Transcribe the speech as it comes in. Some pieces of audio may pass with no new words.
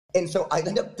And so I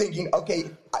ended up thinking,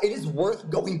 okay, it is worth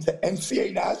going to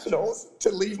NCAA Nationals to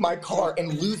leave my car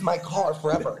and lose my car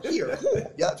forever. Here, cool.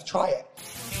 Yeah, let's try it.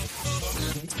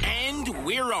 And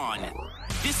we're on.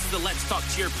 This is the Let's Talk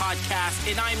Cheer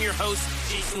podcast, and I'm your host,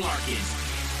 Jason Larkin,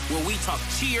 where we talk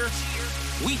cheer,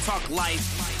 we talk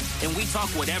life, and we talk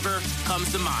whatever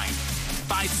comes to mind.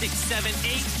 5, 6, 7,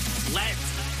 8,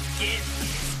 let's get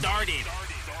started.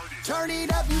 Turn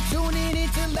it up, you tuning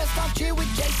into Let's Talk Cheer with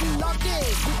Jason Larkin.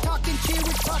 We're talking cheer,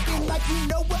 we're talking like you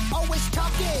know we're always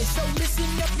talking. So listen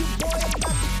up, you boy, I'm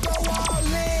about to go all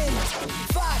in.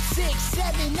 5, 6,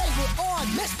 7, 8, we're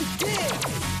on, let's begin.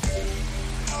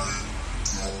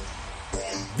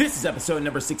 This is episode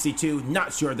number 62.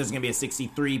 Not sure there's going to be a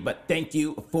 63, but thank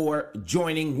you for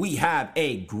joining. We have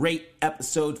a great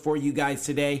episode for you guys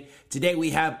today. Today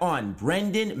we have on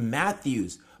Brendan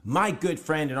Matthews, my good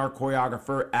friend and our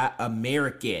choreographer at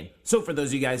American. So for those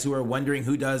of you guys who are wondering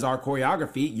who does our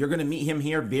choreography, you're going to meet him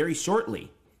here very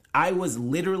shortly. I was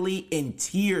literally in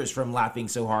tears from laughing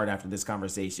so hard after this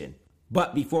conversation.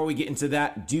 But before we get into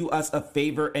that, do us a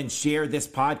favor and share this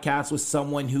podcast with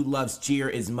someone who loves cheer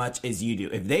as much as you do.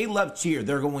 If they love cheer,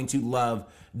 they're going to love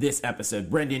this episode.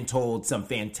 Brendan told some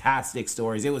fantastic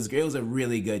stories. It was a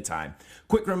really good time.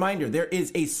 Quick reminder, there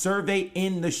is a survey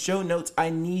in the show notes I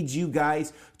need you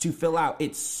guys to fill out.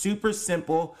 It's super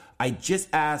simple. I just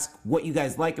ask what you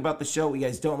guys like about the show, what you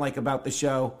guys don't like about the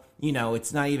show. You know,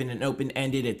 it's not even an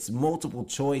open-ended, it's multiple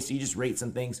choice. You just rate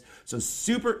some things. So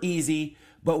super easy,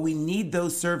 but we need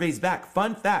those surveys back.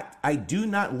 Fun fact, I do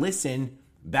not listen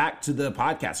back to the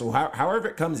podcast. So however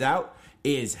it comes out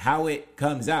is how it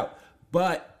comes out.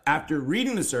 But after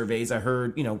reading the surveys, I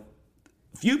heard, a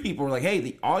few people were like, hey,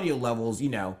 the audio levels,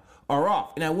 are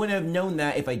off. And I wouldn't have known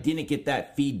that if I didn't get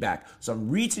that feedback. So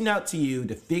I'm reaching out to you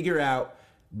to figure out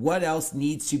what else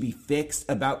needs to be fixed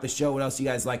about the show, what else you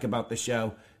guys like about the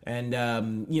show. And,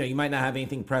 you might not have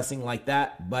anything pressing like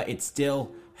that, but it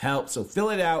still helps. So fill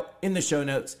it out in the show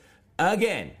notes.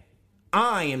 Again,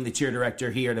 I am the cheer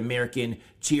director here at American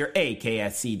Cheer,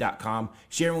 AKSC.com,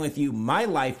 sharing with you my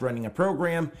life running a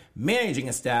program, managing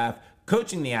a staff,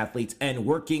 coaching the athletes, and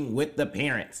working with the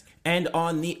parents. And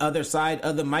on the other side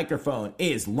of the microphone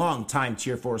is longtime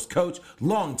Cheerforce coach,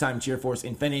 longtime Cheerforce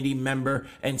Infinity member,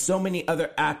 and so many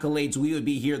other accolades. We would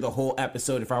be here the whole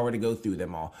episode if I were to go through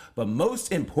them all. But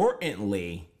most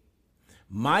importantly,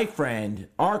 my friend,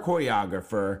 our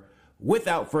choreographer.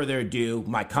 Without further ado,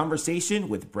 my conversation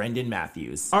with Brendan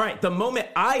Matthews. All right, the moment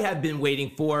I have been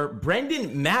waiting for.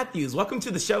 Brendan Matthews, welcome to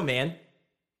the show, man.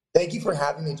 Thank you for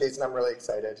having me, Jason. I'm really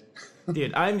excited.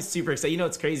 Dude, I'm super excited.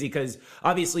 It's crazy because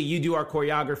obviously you do our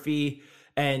choreography,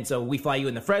 and so we fly you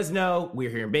into Fresno. We're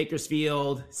here in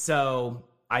Bakersfield, so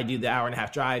I do the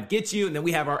hour-and-a-half drive, get you, and then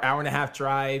we have our hour-and-a-half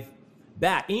drive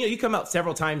back. And, you come out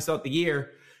several times throughout the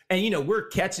year. And, we're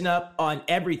catching up on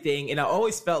everything. And I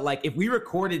always felt like if we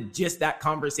recorded just that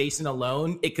conversation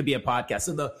alone, it could be a podcast.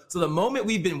 So the moment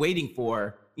we've been waiting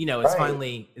for, is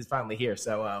finally here.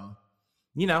 So,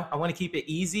 I want to keep it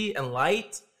easy and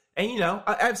light. And,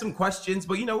 I have some questions,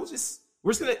 but,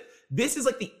 this is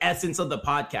like the essence of the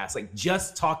podcast, like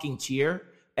just talking cheer.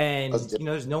 And,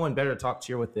 there's no one better to talk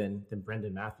cheer with than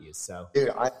Brendan Matthews. So,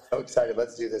 dude, I'm so excited.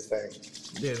 Let's do this thing.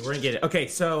 Dude, we're going to get it. Okay,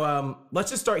 so let's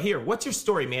just start here. What's your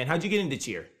story, man? How'd you get into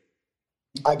cheer?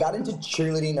 I got into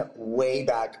cheerleading way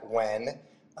back when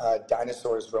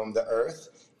dinosaurs roamed the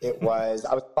earth. I was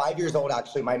 5 years old,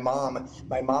 actually. My mom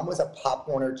was a Pop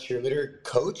Warner cheerleading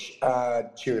coach.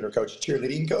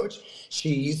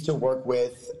 She used to work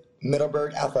with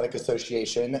Middleburg Athletic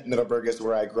Association. Middleburg is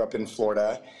where I grew up in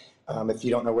Florida. If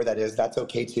you don't know where that is, that's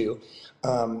okay too.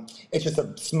 It's just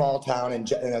a small town in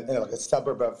like a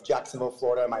suburb of Jacksonville,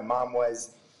 Florida. My mom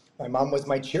was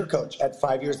my cheer coach at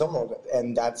 5 years old,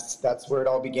 and that's where it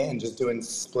all began. Just doing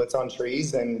splits on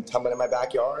trees and tumbling in my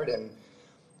backyard, and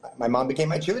my mom became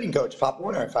my cheerleading coach, Pop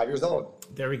Warner, at 5 years old.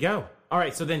 There we go. All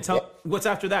right, so then what's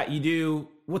after that?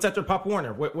 What's after Pop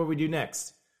Warner? What we do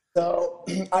next? So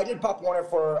I did Pop Warner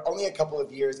for only a couple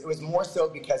of years. It was more so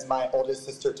because my oldest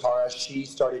sister, Tara, she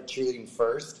started cheerleading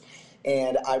first.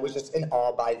 And I was just in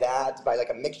awe by like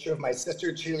a mixture of my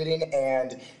sister cheerleading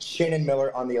and Shannon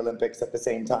Miller on the Olympics at the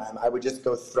same time. I would just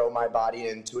go throw my body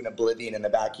into an oblivion in the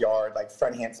backyard, like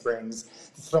front handsprings,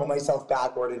 throw myself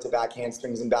backward into back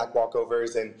handsprings and back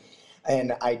walkovers.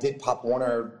 And I did Pop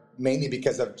Warner mainly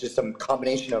because of just some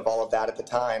combination of all of that at the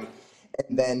time.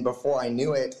 And then before I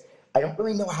knew it, I don't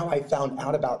really know how I found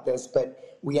out about this,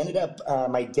 but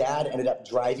my dad ended up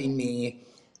driving me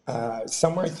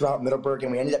somewhere throughout Middleburg,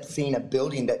 and we ended up seeing a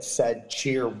building that said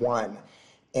Cheer 1.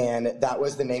 And that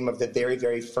was the name of the very,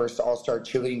 very first all-star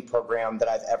cheerleading program that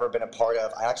I've ever been a part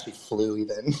of. I actually flew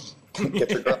even.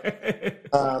 Get your girl. It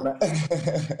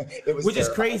was Which is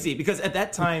terrifying. crazy because at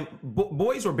that time,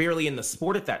 boys were barely in the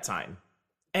sport at that time.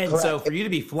 And Correct. so for you to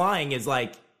be flying is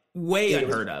like way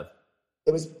unheard of.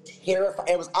 It was terrifying.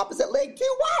 It was opposite leg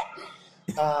too. What?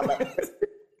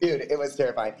 Dude, it was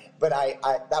terrifying. But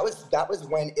that was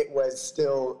when it was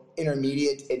still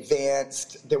intermediate,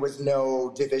 advanced. There was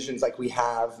no divisions like we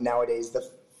have nowadays. The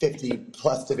 50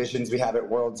 plus divisions we have at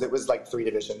Worlds. It was like 3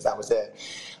 divisions. That was it.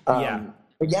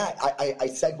 But yeah, I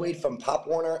segued from Pop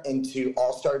Warner into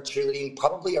all-star cheerleading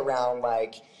probably around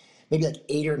maybe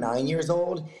 8 or 9 years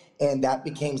old, and that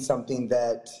became something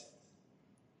that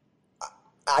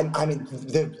I mean,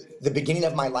 the beginning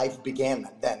of my life began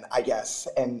then, I guess.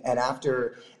 And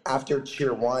after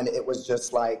Cheer 1, it was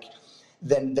just like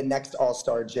then the next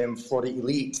all-star gym, Florida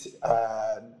Elite,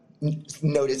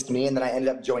 noticed me, and then I ended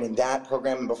up joining that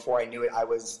program. And before I knew it, I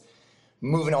was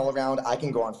moving all around. I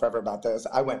can go on forever about this.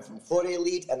 I went from Florida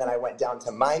Elite, and then I went down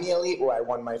to Miami Elite, where I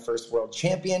won my first world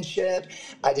championship.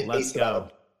 I did Let's go.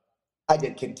 I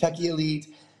did Kentucky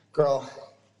Elite. Girl,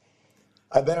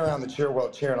 I've been around the cheer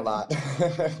world cheering a lot.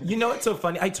 You know, it's so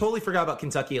funny. I totally forgot about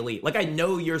Kentucky Elite. Like, I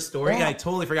know your story, and I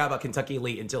totally forgot about Kentucky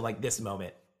Elite until this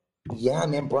moment. Yeah,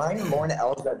 man, Brian and Lauren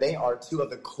Elsa, they are 2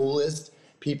 of the coolest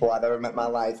people I've ever met in my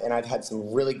life, and I've had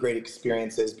some really great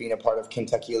experiences being a part of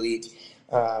Kentucky Elite.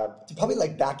 Probably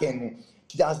back in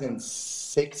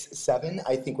 2006-07,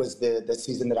 I think was the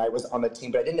season that I was on the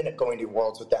team, but I didn't end up going to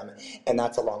Worlds with them, and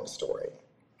that's a long story.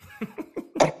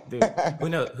 Dude, who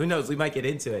knows? Who knows? We might get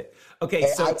into it. Okay,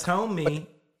 so tell me.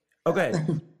 Okay.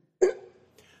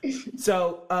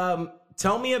 So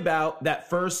tell me about that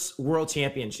first world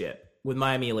championship with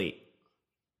Miami Elite.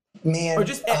 Man. Or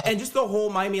just the whole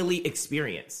Miami Elite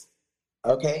experience.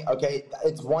 Okay.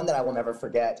 It's one that I will never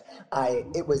forget.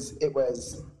 It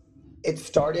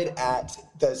started at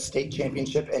the state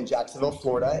championship in Jacksonville,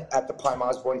 Florida at the Prime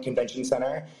Osborne Convention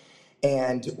Center.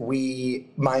 And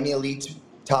Miami Elite,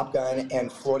 Top Gun,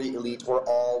 and Florida Elite were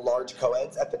all large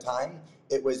co-eds at the time.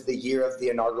 It was the year of the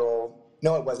inaugural,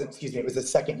 no, it wasn't, excuse me, it was the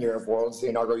second year of Worlds. The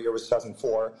inaugural year was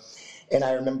 2004. And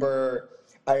I remember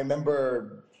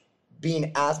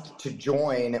being asked to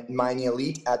join Miami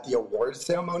Elite at the awards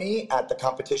ceremony at the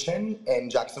competition in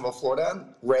Jacksonville, Florida.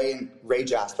 Ray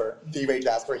Jasper, the Ray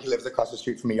Jasper, he lives across the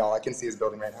street from me, y'all. I can see his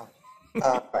building right now.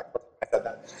 I said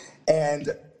that.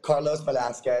 And Carlos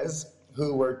Velasquez,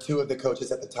 who were 2 of the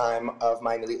coaches at the time of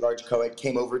Miami Elite Large Co-ed,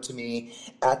 came over to me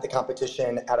at the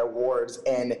competition at awards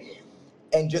and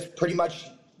just pretty much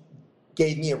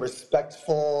gave me a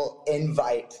respectful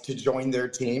invite to join their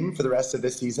team for the rest of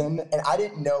the season. And I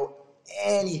didn't know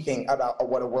anything about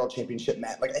what a world championship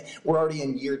meant. We're already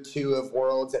in year 2 of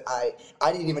Worlds, and I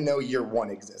didn't even know year 1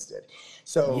 existed.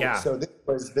 So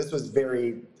this was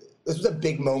a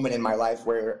big moment in my life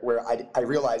where I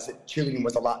realized that cheerleading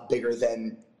was a lot bigger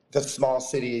than the small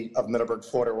city of Middleburg,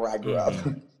 Florida, where I grew up.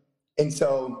 And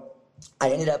so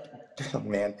I ended up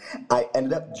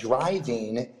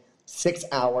driving 6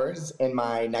 hours in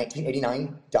my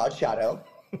 1989 Dodge Shadow.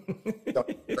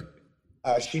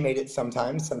 She made it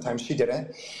sometimes she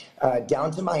didn't.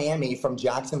 Down to Miami from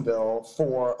Jacksonville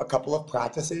for a couple of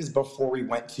practices before we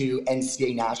went to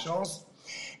NCAA Nationals.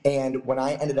 And when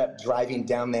I ended up driving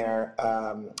down there,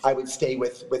 I would stay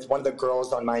with one of the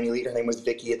girls on Miami Elite. Her name was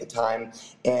Vicky at the time.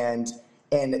 And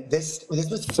this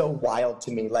was so wild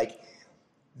to me.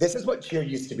 This is what cheer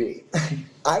used to be.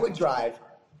 I would drive,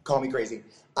 call me crazy,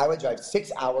 I would drive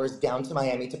 6 hours down to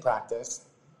Miami to practice.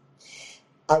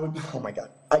 Oh my God.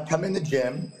 I'd come in the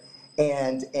gym,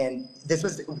 and this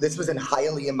was in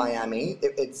Hialeah, Miami.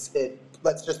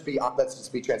 Let's just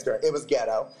be transparent. It was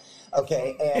ghetto.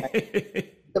 Okay. And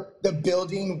the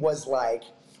building was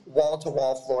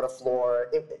wall-to-wall, floor-to-floor.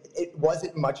 It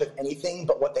wasn't much of anything,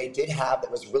 but what they did have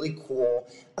that was really cool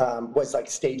was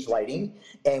stage lighting.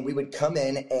 And we would come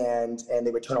in and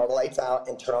they would turn all the lights out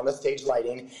and turn on the stage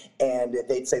lighting. And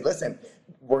they'd say, listen,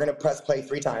 we're going to press play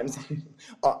 3 times.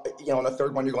 On the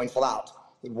 3rd one, you're going full out.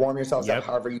 You warm yourselves up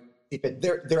however you keep it.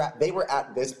 They were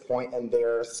at this point in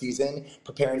their season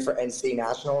preparing for NCAA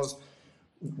Nationals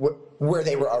where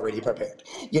they were already prepared.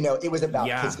 It was about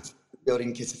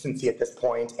building consistency at this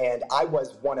point. And I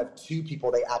was one of 2 people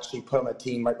they actually put on the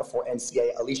team right before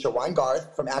NCAA. Alicia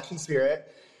Weingarth from Action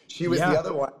Spirit. She was the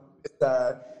other one.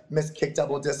 Miss Kick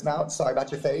Double Dismount. Sorry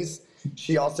about your face.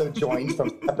 She also joined from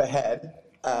Step Ahead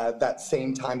that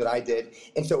same time that I did.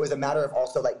 And so it was a matter of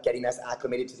also getting us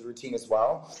acclimated to the routine as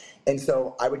well. And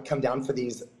so I would come down for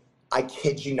these, I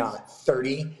kid you not,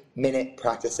 30-minute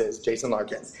practices, Jason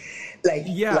Larkins.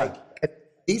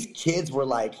 The these kids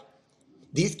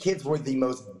were the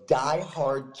most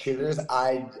die-hard cheerleaders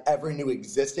I ever knew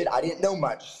existed. I didn't know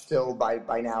much still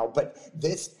by now, but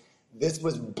this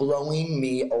was blowing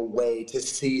me away to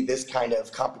see this kind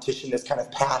of competition, this kind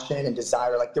of passion and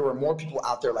desire. Like, there were more people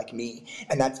out there like me.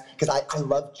 And that's because I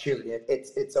love cheerleading.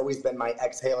 It's always been my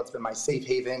exhale. It's been my safe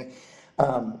haven.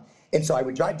 And so I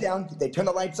would drive down, they'd turn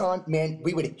the lights on, man,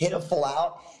 we would hit a full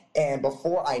out. And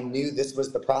before I knew this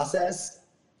was the process,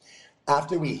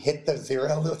 after we hit the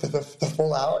zero, the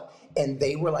full out, and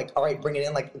they were like, all right, bring it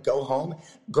in, like, go home.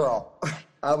 Girl,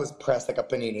 I was pressed like a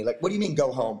panini. Like, what do you mean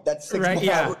go home? That's 6 right,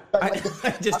 yeah. hours.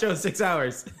 I just drove 6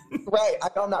 hours. Right. I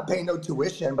know I'm not paying no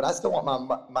tuition, but I still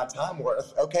want my time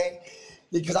worth, okay?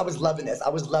 Because I was loving this. I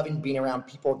was loving being around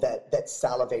people that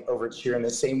salivate over cheer in the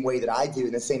same way that I do,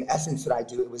 in the same essence that I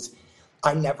do.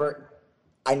 I never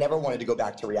wanted to go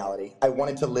back to reality. I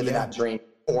wanted to live in that dream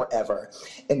forever.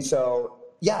 And so,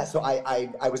 so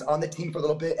I was on the team for a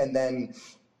little bit, and then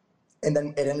it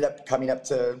ended up coming up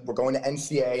to, we're going to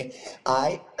NCA.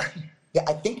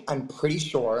 I'm pretty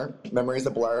sure, memory is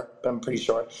a blur, but I'm pretty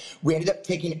sure, we ended up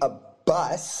taking a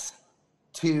bus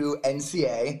to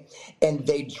NCA, and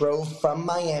they drove from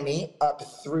Miami up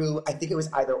through, I think it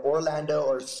was either Orlando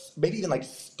or maybe even like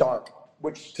Stark,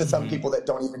 which to some people that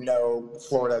don't even know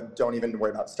Florida don't even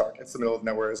worry about Stark. It's the middle of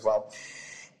nowhere as well.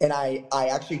 And I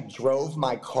actually drove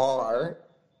my car,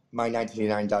 my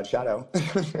 1989 Dodge Shadow,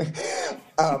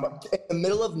 in the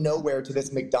middle of nowhere to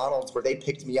this McDonald's where they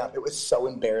picked me up. It was so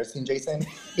embarrassing, Jason,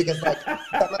 because like some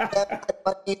of them had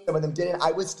money, some of them didn't.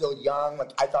 I was still young.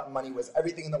 Like, I thought money was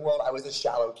everything in the world. I was a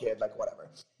shallow kid, like whatever.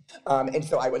 And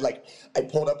so I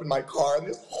pulled up in my car, and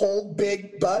this whole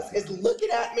big bus is looking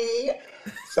at me.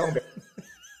 So embarrassing.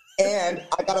 And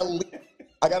I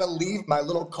gotta leave my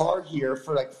little car here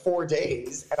for like 4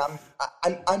 days,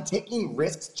 and I'm taking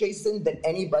risks, Jason, that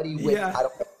anybody with I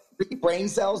don't know, 3 brain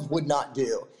cells would not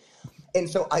do. And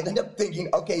so I end up thinking,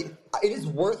 okay, it is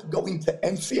worth going to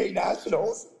NCAA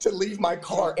Nationals to leave my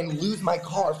car and lose my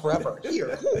car forever.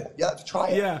 Here, cool. Yeah, let's try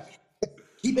it. Yeah.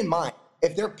 Keep in mind,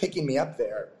 if they're picking me up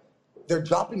there, they're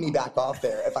dropping me back off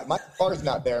there. If my car's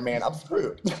not there, man, I'm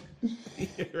screwed.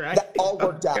 Right? That all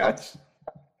worked out.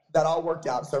 That all worked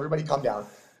out. So everybody calm down.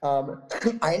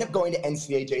 I end up going to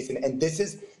NCAA, Jason, and this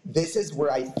is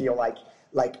where I feel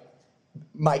like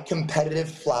my competitive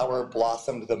flower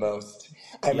blossomed the most.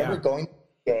 I remember going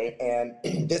to NCAA,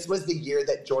 and this was the year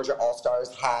that Georgia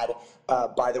All-Stars had,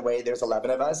 by the way, there's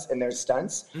 11 of us, and there's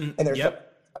stunts, and there's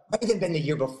it might have been the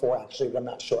year before, actually, but I'm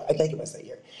not sure. I think it was that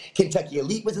year. Kentucky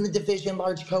Elite was in the division,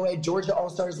 large co-ed, Georgia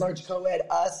All-Stars, large co-ed,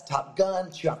 us, Top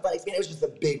Gun, Cheer Athletics. Man, it was just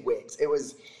the big wigs. It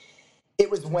was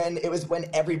when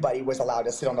everybody was allowed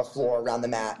to sit on the floor around the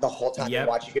mat the whole time and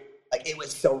watch you. Like, it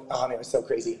was so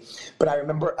crazy. But I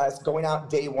remember us going out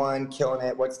day 1, killing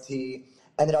it. What's tea?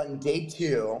 And then on day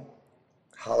 2,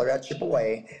 holler at your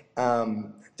boy.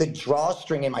 The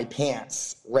drawstring in my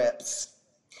pants rips,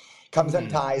 comes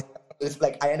untied. It's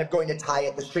like I end up going to tie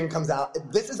it. The string comes out.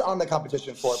 This is on the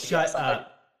competition floor. Shut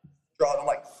up. I'm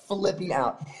like flipping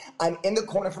out. I'm in the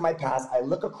corner for my pass. I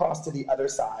look across to the other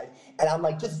side, and I'm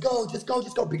like, just go,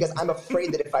 because I'm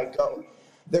afraid that if I go,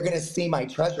 they're going to see my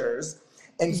treasures.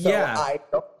 And so I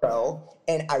don't go,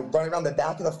 and I run around the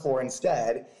back of the floor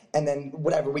instead. And then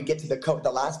whatever, we get to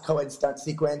the last co-ed stunt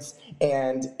sequence,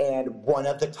 and one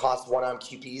of the tossed one-arm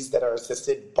QPs that are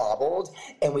assisted bobbled,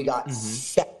 and we got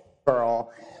set,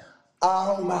 girl.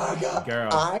 Oh my God.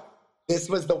 Girl. This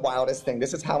was the wildest thing.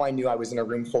 This is how I knew I was in a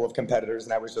room full of competitors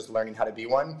and I was just learning how to be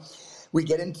one. We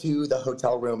get into the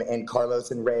hotel room, and Carlos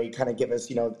and Ray kind of give us,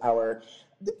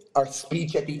 our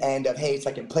speech at the end of, hey,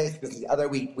 second place, this is the other.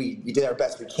 We did our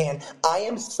best we can. I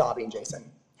am sobbing,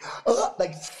 Jason.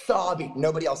 Like sobbing.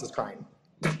 Nobody else is crying.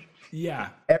 Yeah.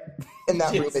 In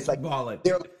that room, it's like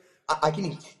they're I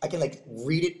can like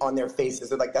read it on their faces.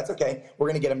 They're like, that's okay. We're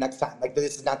going to get him next time. Like,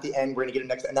 this is not the end. We're going to get him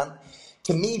next time. And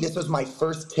to me, this was my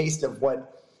first taste of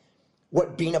what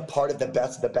being a part of the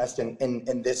best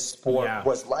in this sport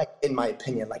was like, in my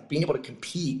opinion. Like, being able to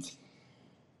compete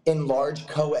in large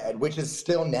co-ed, which is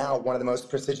still now one of the most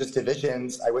prestigious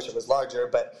divisions. I wish it was larger,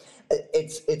 but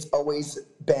it's always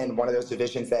been one of those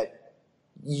divisions that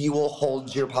you will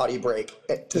hold your potty break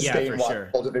to stay in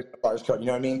whole division large co-ed. You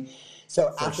know what I mean?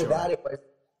 So after that,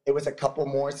 it was a couple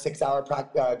more 6-hour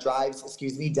drives,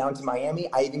 down to Miami.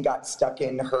 I even got stuck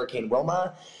in Hurricane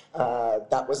Wilma.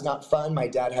 That was not fun. My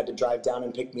dad had to drive down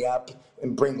and pick me up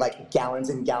and bring like gallons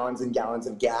and gallons and gallons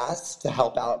of gas to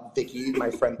help out Vicky,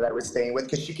 my friend that I was staying with,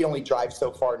 because she could only drive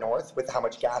so far north with how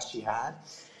much gas she had.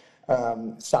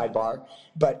 sidebar.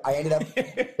 But I ended up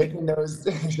making those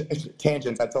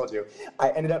tangents, I told you. I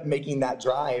ended up making that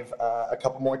drive a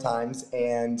couple more times,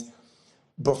 and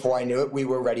before I knew it, we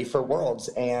were ready for Worlds.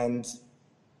 And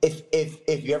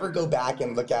if you ever go back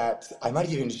and look at, I might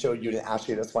have even showed you and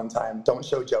Ashley this one time. Don't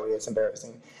show Joey, it's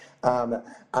embarrassing.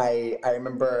 I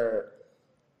remember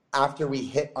after we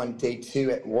hit on day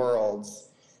 2 at Worlds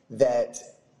that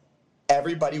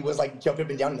everybody was like jumping up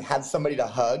and down and had somebody to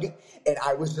hug. And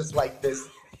I was just like this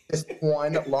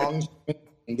one long,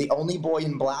 the only boy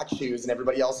in black shoes and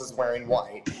everybody else is wearing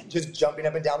white, just jumping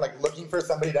up and down, like looking for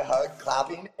somebody to hug,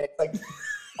 clapping. And it's like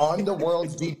on the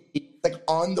World's DVD, like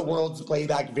on the World's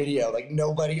playback video, like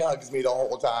nobody hugs me the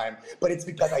whole time. But it's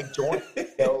because I joined,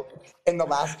 in the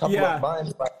last couple of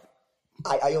months. But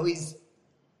I always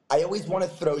want to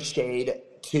throw shade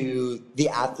to the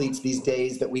athletes these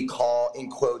days that we call, in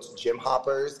quotes, gym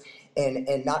hoppers,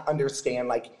 and not understand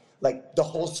like the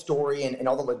whole story and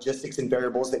all the logistics and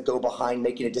variables that go behind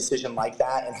making a decision like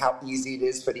that, and how easy it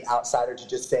is for the outsider to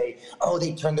just say, oh,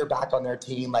 they turned their back on their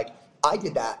team. Like I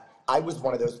did that. I was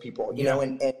one of those people, you know,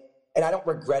 and I don't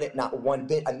regret it, not one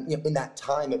bit. In that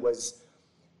time, it was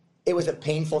a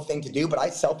painful thing to do, but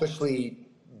I selfishly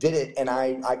did it, and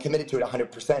I committed to it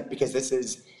 100% because this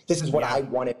is what I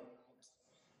wanted.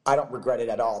 I don't regret it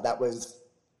at all. That was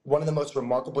one of the most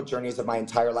remarkable journeys of my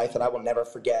entire life that I will never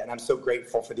forget. And I'm so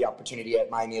grateful for the opportunity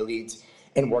at Miami Elite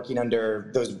and working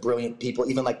under those brilliant people,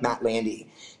 even like Matt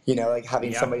Landy, you know, like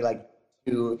having somebody like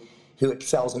who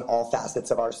excels in all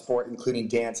facets of our sport, including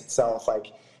dance itself,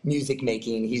 like music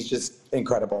making. He's just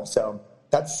incredible. So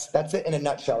that's it in a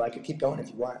nutshell. I could keep going if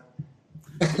you want.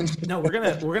 No, we're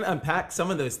gonna unpack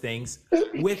some of those things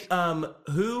with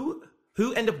who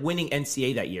ended up winning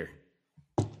NCAA that year.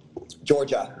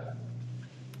 Georgia.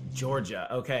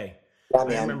 Okay. Yeah, I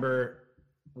remember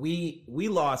we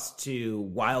lost to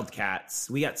Wildcats.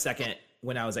 We got second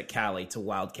when I was at Cali to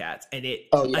Wildcats, and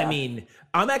I mean,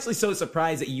 I'm actually so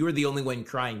surprised that you were the only one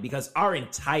crying because our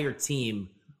entire team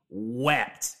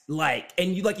wept.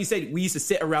 And you said, we used to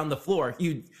sit around the floor.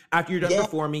 After you're done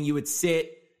performing, you would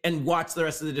sit and watch the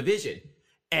rest of the division.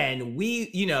 And we,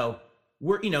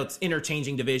 it's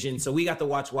interchanging divisions. So we got to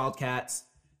watch Wildcats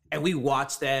and we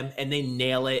watched them and they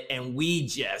nail it. And we're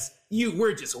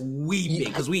just weeping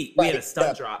because we had a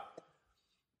stunt drop.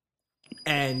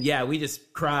 And we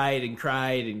just cried and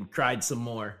cried and cried some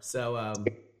more. So,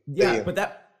 but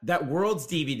that Worlds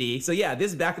DVD. So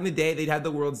this is back in the day, they'd have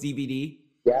the Worlds DVD.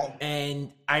 Yeah.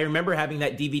 And I remember having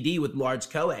that DVD with Large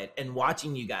Co-Ed and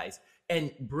watching you guys.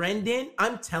 And Brendan,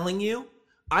 I'm telling you,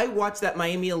 I watched that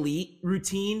Miami Elite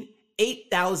routine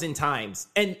 8,000 times.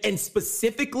 And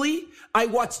specifically, I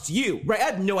watched you, right? I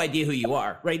have no idea who you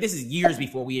are, right? This is years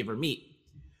before we ever meet.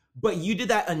 But you did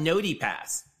that Anodi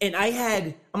pass. And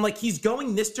I'm like, he's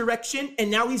going this direction,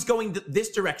 and now he's going this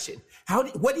direction.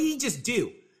 What did he just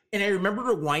do? And I remember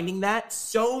rewinding that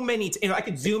so many times. I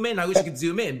could zoom in. I wish I could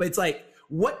zoom in. But it's like,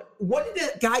 what did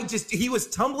that guy just do? He was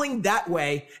tumbling that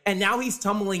way, and now he's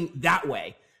tumbling that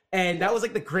way. And that was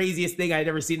like the craziest thing I'd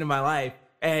ever seen in my life.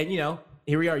 And,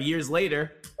 here we are years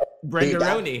later,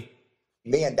 Brendaroni.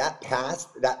 Man, that pass,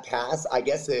 I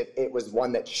guess it was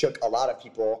one that shook a lot of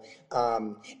people.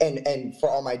 And for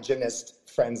all my gymnast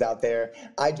friends out there,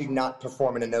 I do not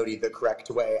perform an Anodi the correct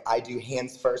way. I do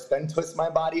hands first, then twist my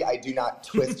body. I do not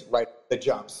twist right at the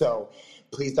jump. So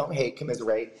please don't hate,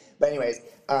 commiserate. But anyways,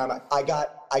 I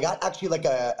got actually like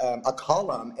a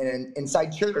column in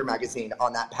Inside Cheerleader magazine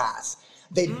on that pass.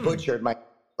 They butchered my,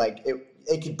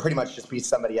 it could pretty much just be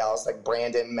somebody else, like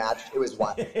Brandon, Matt. It was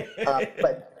one.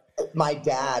 But my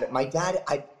dad,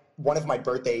 one of my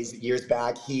birthdays years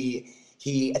back, I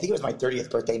think it was my 30th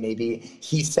birthday maybe,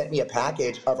 he sent me a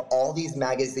package of all these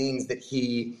magazines that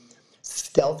he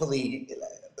stealthily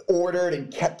ordered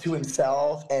and kept to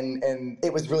himself, and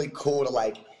it was really cool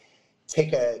to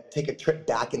take a trip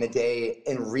back in the day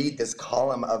and read this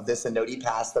column of this Anodi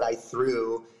pass that I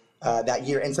threw that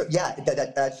year. And so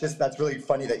that's really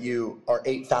funny that you are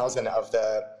 8,000 of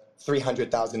the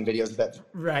 300,000 videos that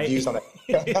views on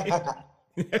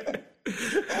it.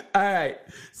 All right,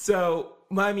 so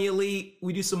Miami Elite,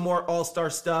 we do some more all-star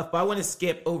stuff, but I want to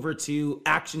skip over to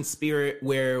Action Spirit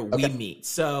where we meet.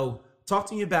 So talk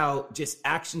to me about just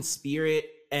Action Spirit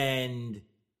and,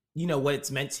 what it's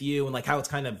meant to you and how it's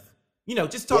kind of,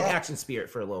 just talk Action Spirit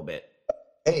for a little bit.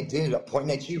 Hey, dude, I'm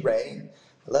pointing at you, Ray.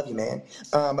 I love you, man.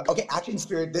 Okay, Action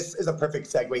Spirit, this is a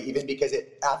perfect segue even because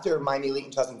after Miami Elite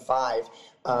in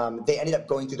 2005, they ended up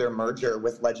going through their merger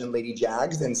with Legend Lady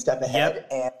Jags and Step Ahead.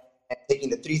 and taking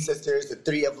the three sisters, the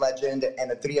three of Legend,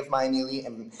 and the three of Miami Elite,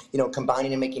 and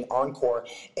combining and making Encore.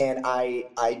 And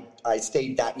I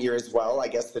stayed that year as well. I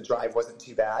guess the drive wasn't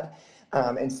too bad,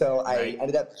 and so I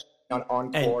ended up on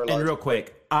Encore. And real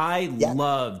quick, I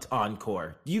loved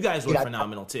Encore. You guys were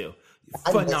phenomenal too.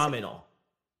 Phenomenal.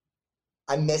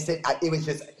 I miss it. It was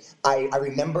just, I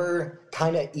remember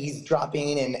kind of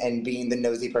eavesdropping and being the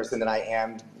nosy person that I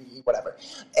am, whatever,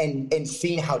 and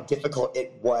seeing how difficult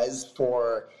it was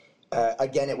for,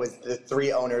 again, it was the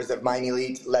three owners of Miami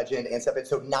Elite, Legend, and stuff. And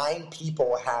so 9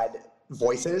 people had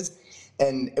voices,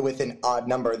 and with an odd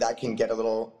number that can get a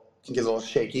little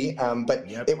shaky. But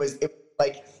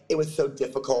it was so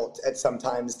difficult at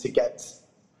sometimes to get.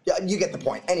 Yeah, you get the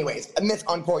point. Anyways, I miss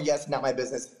Encore. Yes, not my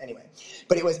business. Anyway,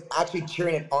 but it was actually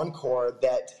cheering at Encore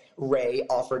that Ray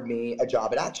offered me a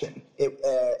job at Action.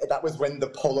 That was when the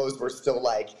polos were still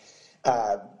like,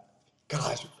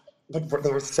 gosh, but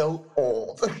they were so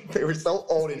old. They were so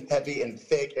old and heavy and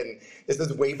thick. And this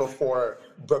is way before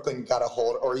Brooklyn got a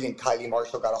hold, or even Kylie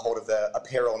Marshall got a hold of the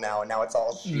apparel now. And now it's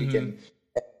all chic and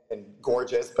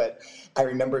gorgeous. But I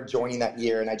remember joining that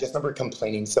year, and I just remember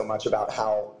complaining so much about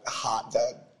how hot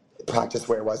the practice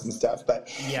wear was and stuff. But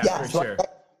for sure.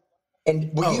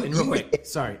 And real quick,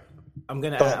 sorry, I'm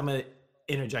gonna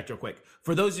interject real quick.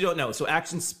 For those who don't know, so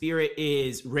Action Spirit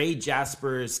is Ray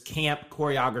Jasper's camp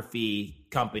choreography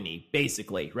company,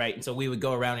 basically, right? And so we would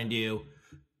go around and do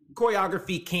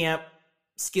choreography camp,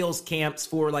 skills camps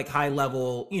for like high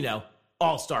level,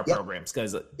 all-star programs.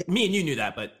 Because me and you knew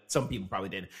that, but some people probably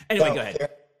didn't. Anyway, go ahead.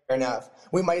 Fair enough.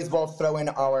 We might as well throw in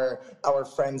our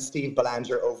friend Steve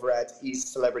Belanger over at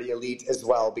East Celebrity Elite as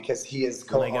well, because he is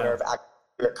co-owner of Action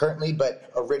Spirit currently,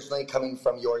 but originally coming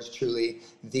from yours truly,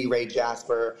 the Ray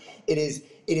Jasper. It is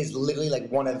literally like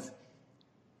one of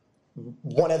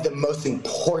the most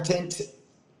important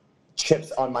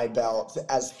chips on my belt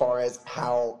as far as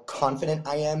how confident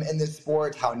I am in this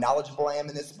sport, how knowledgeable I am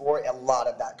in this sport. A lot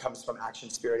of that comes from Action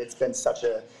Spirit. It's been such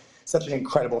an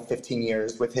incredible 15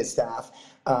 years with his staff.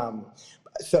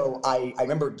 So I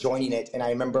remember joining it, and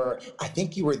I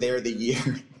think you were there the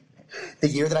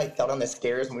year that I fell on the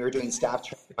stairs when we were doing staff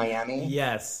training in Miami.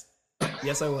 Yes,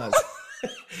 I was.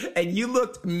 And you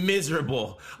looked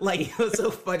miserable. Like, it was so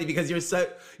funny because you're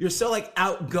so like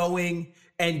outgoing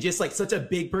and just like such a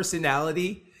big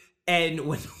personality. And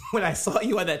when I saw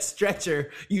you on that stretcher,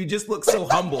 you just looked so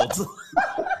humbled.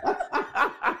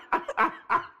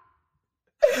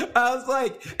 I was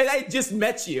like, and I just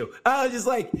met you. I was just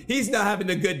like, he's not having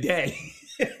a good day.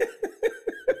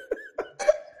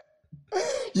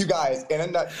 You guys, in a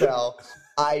nutshell,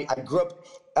 I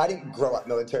didn't grow up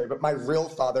military, but my real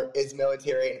father is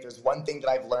military. And if there's one thing that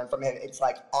I've learned from him, it's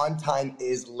like on time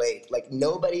is late. Like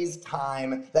nobody's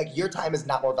time, like your time is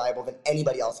not more valuable than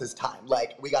anybody else's time.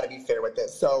 Like we got to be fair with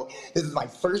this. So this is my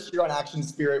first year on Action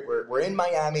Spirit. We're in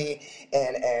Miami,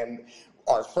 and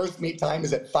our first meet time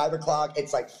is at 5 o'clock.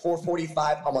 It's like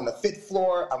 4:45. I'm on the 5th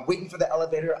floor. I'm waiting for the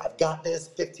elevator. I've got this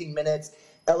 15 minutes.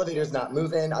 Elevator's not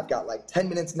moving. I've got like 10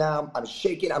 minutes now. I'm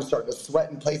shaking. I'm starting to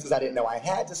sweat in places I didn't know I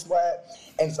had to sweat.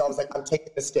 And so I was like, I'm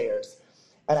taking the stairs.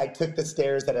 And I took the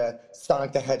stairs at a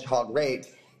Sonic the Hedgehog rate.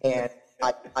 And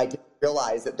I didn't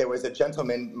realize that there was a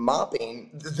gentleman mopping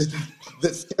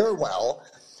the stairwell.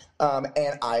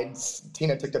 And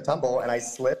Tina took the tumble, and I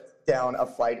slipped down a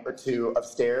flight or two of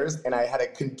stairs, and I had a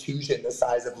contusion the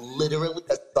size of literally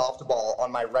a softball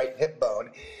on my right hip bone.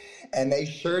 And they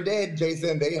sure did,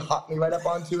 Jason. They hopped me right up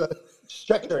onto a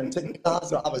stretcher and took me to the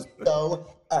hospital. I was so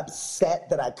upset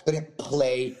that I couldn't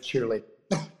play cheerleading.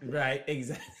 Right,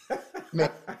 exactly.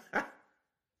 Man,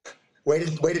 way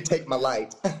to take my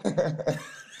light.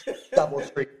 Double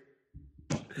tree.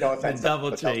 No offense. The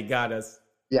double tree got us.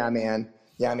 Yeah, man.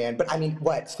 But I mean,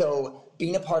 what? So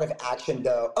being a part of Action,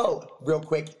 though. Oh, real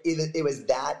quick, it was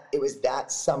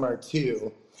that summer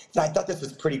too. So I thought this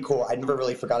was pretty cool. I never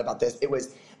really forgot about this.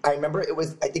 I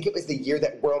think it was the year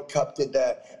that World Cup did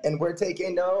and we're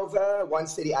taking over one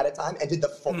city at a time, and did the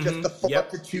full up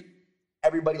to 2.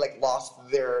 Everybody like lost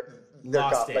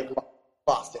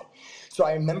lost it. So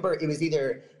I remember it was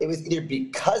either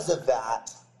because of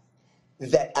that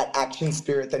at Action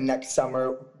Spirit the next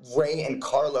summer, Ray and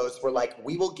Carlos were like,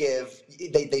 we will give,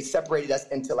 they separated us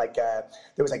into like, there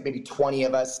was like maybe 20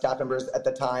 of us staff members at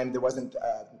the time. There wasn't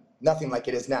nothing like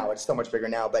it is now. It's so much bigger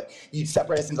now, but you'd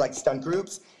separate us into like stunt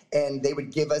groups, and they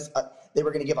would give us, they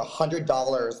were going to give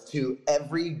 $100 to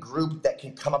every group that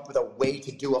can come up with a way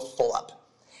to do a full up,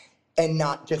 and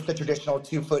not just the traditional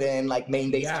 2 foot in, like main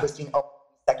base twisting,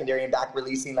 secondary and back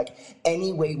releasing, like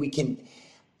any way we can.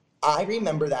 I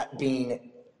remember that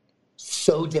being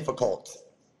so difficult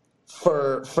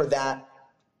for that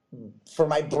for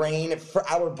my brain, for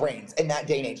our brains in that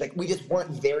day and age. Like we just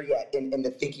weren't there yet in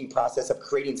the thinking process of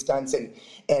creating stunts.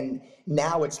 And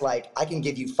now it's like, I can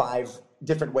give you 5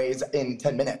 different ways in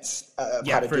 10 minutes of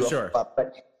how to do a flip up.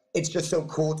 But it's just so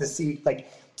cool to see, like,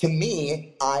 to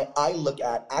me, I look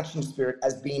at Action Spirit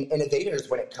as being innovators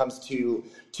when it comes to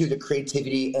the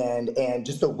creativity and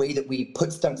just the way that we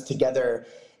put stunts together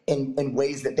in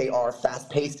ways that they are fast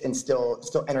paced and still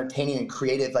entertaining and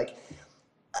creative. Like,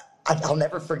 I'll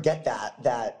never forget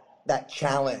that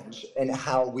challenge and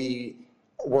how we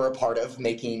were a part of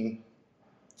making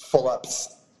full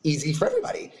ups easy for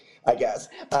everybody, I guess.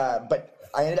 But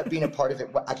I ended up being a part of it,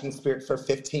 Action Spirit, for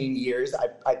 15 years.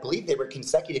 I believe they were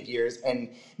consecutive years.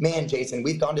 And man, Jason,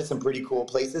 we've gone to some pretty cool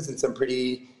places and some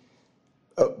pretty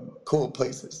cool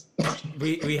places.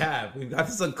 We've got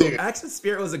some cool. Action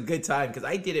Spirit was a good time because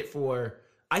I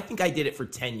think I did it for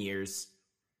 10 years.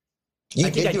 I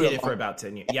think I did it for about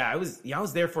 10 years. Yeah, I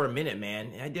was there for a minute,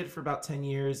 man. And I did it for about 10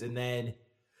 years. And then,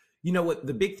 you know what,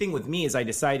 the big thing with me is I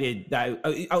decided that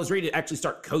I was ready to actually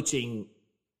start coaching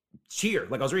cheer.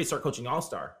 Like I was ready to start coaching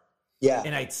All-Star. Yeah.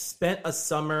 And I'd spent a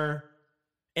summer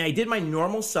and I did my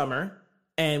normal summer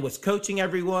and was coaching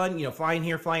everyone, you know, flying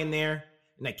here, flying there.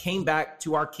 And I came back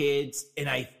to our kids and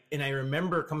I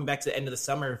remember coming back to the end of the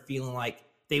summer feeling like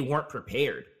they weren't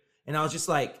prepared. And I was just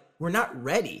like, we're not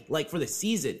ready, like, for the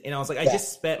season. And I was like, I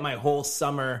just spent my whole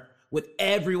summer with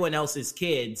everyone else's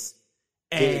kids.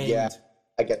 And dude, yeah,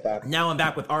 I get that. Now I'm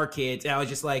back with our kids. And I was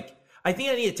just like, I think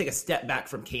I need to take a step back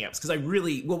from camps because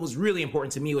what was really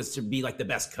important to me was to be like the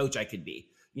best coach I could be,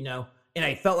 you know? And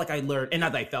I felt like I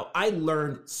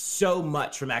learned so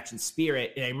much from Action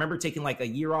Spirit. And I remember taking like a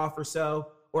year off or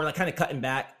so, or like kind of cutting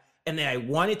back. And then I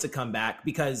wanted to come back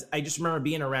because I just remember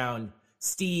being around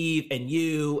Steve and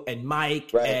you and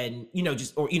Mike and, you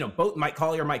know, both Mike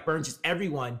Collier, Mike Burns, just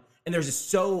everyone. And there's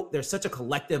such a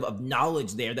collective of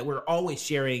knowledge there that we're always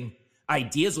sharing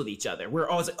ideas with each other. We're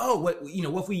always like, oh, what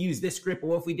if we use this script or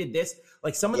what if we did this?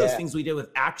 Like some of those things we did with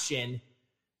Action,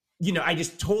 you know, I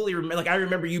just totally remember, like, I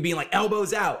remember you being like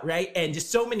elbows out, right? And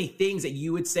just so many things that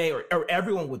you would say or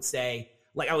everyone would say,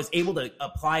 like I was able to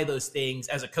apply those things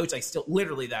as a coach.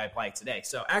 That I apply today.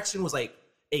 So Action was like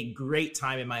a great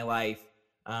time in my life.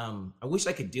 I wish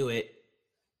I could do it,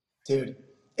 dude.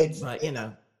 But you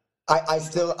know,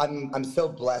 I'm so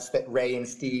blessed that Ray and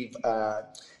Steve,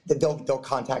 that they'll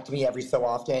contact me every so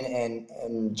often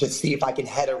and just see if I can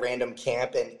head a random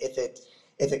camp. And if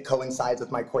it coincides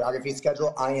with my choreography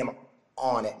schedule, I am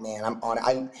on it, man. I'm on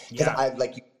it.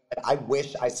 I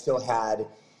wish I still had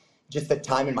just the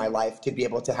time in my life to be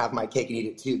able to have my cake and eat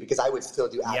it too, because I would still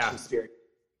do Action Spirit.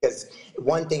 Because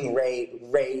one thing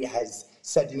Ray has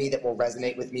said to me that will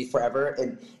resonate with me forever,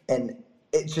 and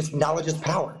it's just knowledge is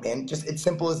power, man. Just it's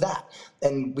simple as that.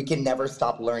 And we can never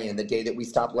stop learning. And the day that we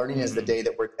stop learning is the day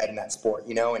that we're dead in that sport,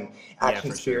 you know? And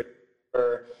Action Spirit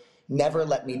never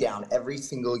let me down. Every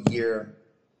single year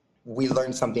we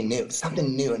learn something new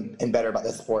and better about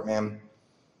this sport, man.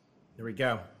 There we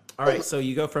go. All right, so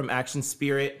you go from Action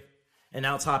Spirit and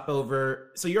now top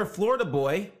over. So you're a Florida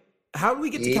boy. How did we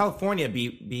get to California,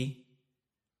 B?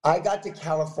 I got to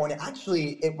California.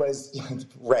 Actually, it was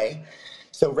Ray.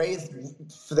 So Ray is,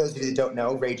 for those of you that don't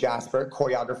know, Ray Jasper,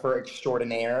 choreographer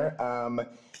extraordinaire,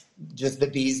 just the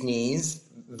bee's knees,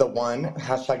 the one,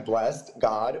 #blessed,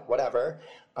 God, whatever.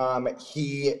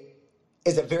 He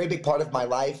is a very big part of my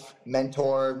life,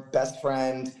 mentor, best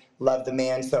friend, love the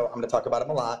man. So I'm going to talk about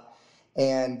him a lot.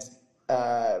 And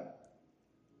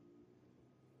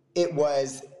it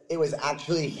was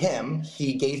actually him.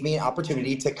 He gave me an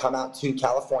opportunity to come out to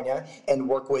California and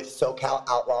work with SoCal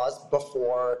Outlaws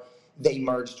before they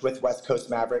merged with West Coast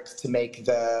Mavericks to make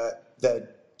the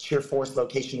Cheer Force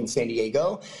location in San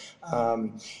Diego.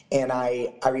 And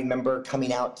I remember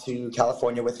coming out to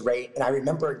California with Ray. And I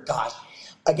remember, gosh,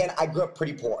 again, I grew up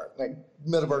pretty poor, like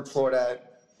Middleburg, Florida.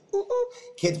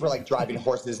 Kids were like driving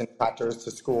horses and tractors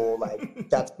to school. Like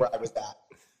that's where I was at.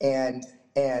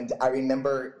 And I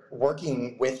remember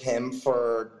working with him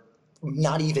for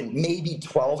not even maybe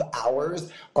 12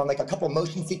 hours on like a couple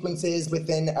motion sequences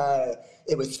within,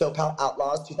 it was SoCal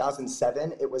Outlaws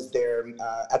 2007. It was their,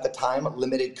 at the time,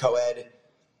 limited co-ed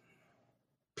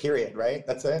period, right?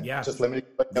 That's it? Yeah. Just limited,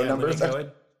 no numbers.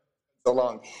 Co-ed. So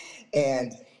long.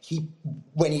 And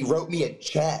when he wrote me a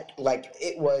check, like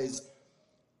I was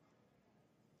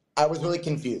really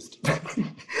confused.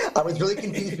 I was really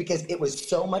confused because it was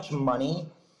so much money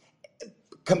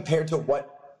compared to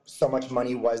what so much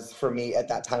money was for me at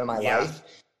that time in my life.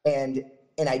 And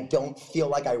I don't feel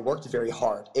like I worked very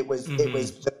hard. It was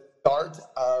the start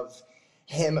of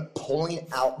him pulling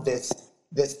out this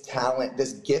this talent,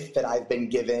 this gift that I've been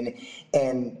given.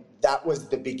 And that was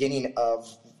the beginning of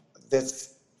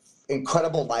this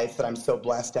incredible life that I'm so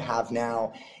blessed to have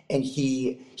now. And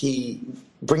he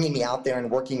bringing me out there and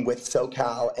working with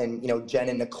SoCal and, you know, Jen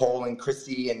and Nicole and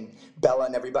Christy and Bella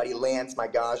and everybody, Lance, my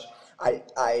gosh,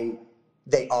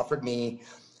 they offered me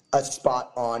a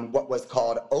spot on what was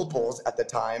called Opals at the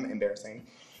time, embarrassing.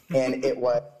 And it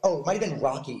was, it might have been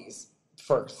Rockies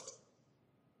first.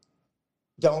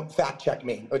 Don't fact check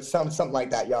me. It's something like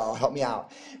that, y'all. Help me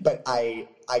out. But I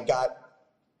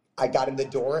got in the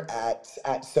door at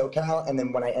SoCal, and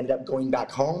then when I ended up going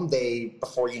back home,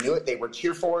 before you knew it, they were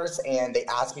Cheer Force, and they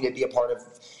asked me to be a part of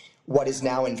what is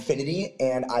now Infinity.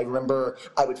 And I remember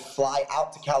I would fly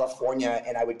out to California,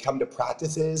 and I would come to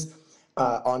practices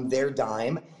on their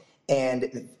dime,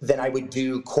 and then I would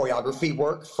do choreography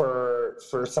work for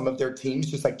some of their teams,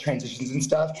 just like transitions and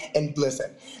stuff. And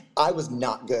listen, I was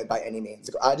not good by any means.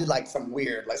 I did like some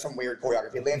weird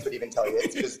choreography. Lance would even tell you,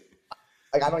 it's just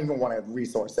like, I don't even want to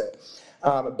resource it.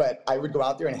 But I would go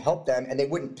out there and help them, and they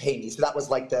wouldn't pay me. So that was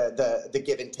like the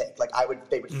give and take. Like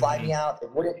they would fly me out, they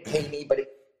wouldn't pay me, but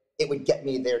it would get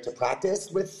me there to practice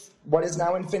with what is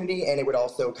now Infinity, and it would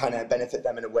also kind of benefit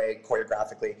them in a way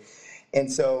choreographically.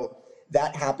 And so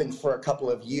that happened for a couple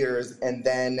of years, and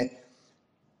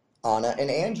Anna and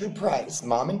Andrew Price,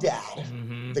 mom and dad,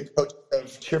 the coach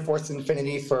of Cheer Force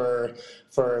Infinity for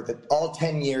all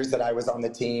 10 years that I was on the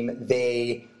team,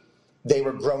 they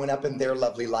were growing up in their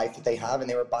lovely life that they have, and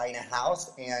they were buying a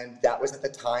house. And that was at the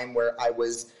time where I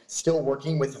was still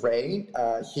working with Ray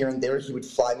here and there. He would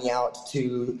fly me out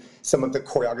to some of the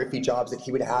choreography jobs that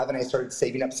he would have, and I started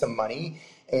saving up some money.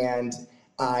 And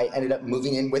I ended up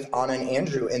moving in with Anna and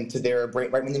Andrew into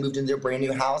right when they moved into their brand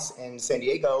new house in San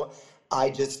Diego.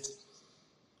 I just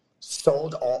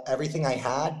sold everything I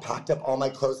had, packed up all my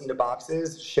clothes into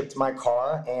boxes, shipped my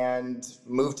car, and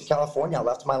moved to California. I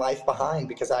left my life behind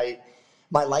because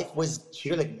my life was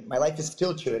cheerleading. My life is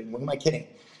still cheerleading. What am I kidding?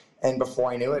 And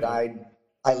before I knew it, I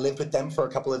lived with them for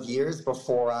a couple of years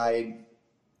before I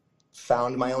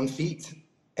found my own feet.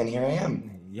 And here I am.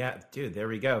 Yeah, dude, there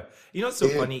we go. You know what's so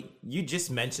funny? You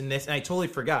just mentioned this, and I totally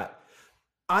forgot.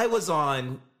 I was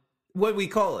on, what do we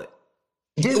call it?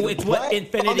 Dude, it's what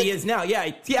Infinity is now. Yeah,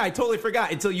 I totally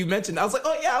forgot until you mentioned it. I was like,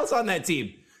 oh, yeah, I was on that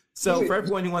team. So for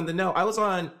everyone who wanted to know, I was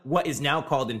on what is now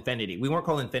called Infinity. We weren't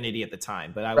called Infinity at the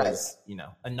time, but I was,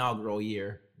 inaugural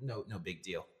year. No big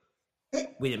deal.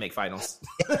 We didn't make finals.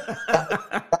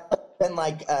 Been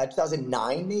like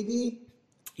 2009, maybe?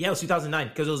 Yeah, it was 2009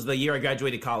 because it was the year I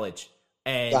graduated college.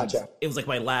 And Gotcha. It was like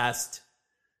my last.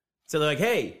 So they're like,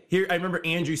 hey, here. I remember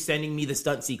Andrew sending me the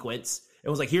stunt sequence. It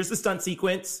was like, here's the stunt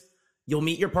sequence. You'll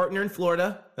meet your partner in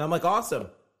Florida. And I'm like, awesome.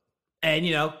 And,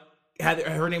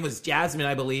 her name was Jasmine,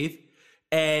 I believe.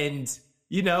 And,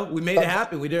 we made it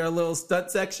happen. We did our little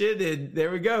stunt section, and there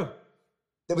we go.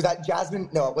 Was that Jasmine?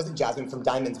 No, it wasn't Jasmine from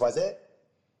Diamonds, was it?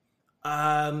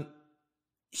 I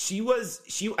think she was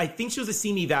a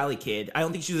Simi Valley kid. I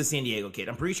don't think she was a San Diego kid.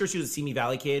 I'm pretty sure she was a Simi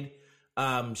Valley kid.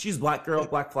 She's a black girl,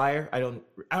 black flyer. I don't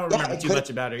remember too much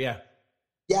about her. Yeah.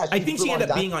 Yeah. I think she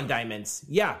ended up being on Diamonds.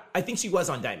 Yeah. I think she was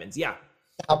on Diamonds. Yeah.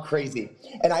 How crazy.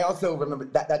 And I also remember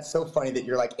that's so funny that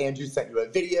you're like, Andrew sent you a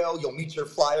video. You'll meet your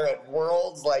flyer at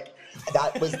Worlds. Like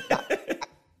that was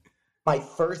my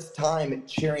first time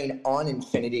cheering on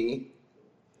Infinity,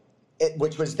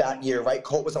 which was that year, right?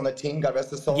 Colt was on the team. God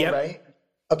rest his soul, right?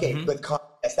 Okay. With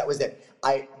Yes, that was it.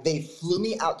 They flew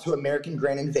me out to American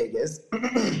Grand in Vegas.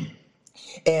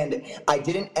 And I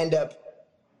didn't end up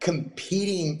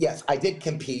competing. Yes, I did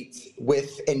compete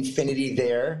with Infinity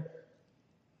there.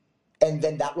 And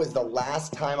then that was the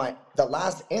last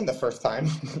and the first time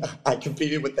I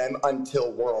competed with them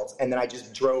until Worlds. And then I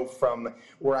just drove from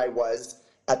where I was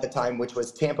at the time, which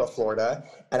was Tampa, Florida.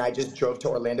 And I just drove to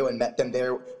Orlando and met them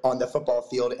there on the football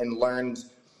field and learned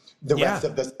the rest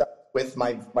of the stuff with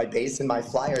my bass and my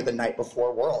flyer the night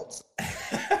before Worlds.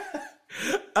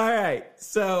 All right.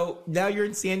 So now you're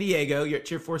in San Diego. You're at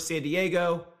Cheer Force San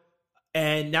Diego.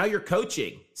 And now you're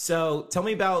coaching. So tell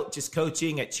me about just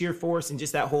coaching at Cheer Force and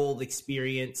just that whole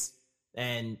experience.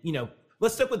 And,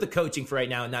 let's stick with the coaching for right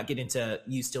now and not get into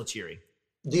you still cheering.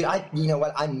 Dude, you know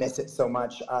what? I miss it so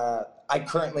much. I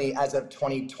currently, as of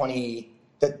 2020,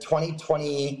 the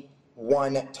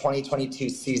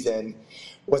 2021-2022 season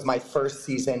was my first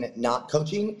season not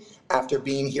coaching after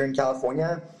being here in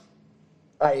California.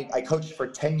 I coached for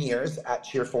 10 years at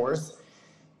Cheer Force,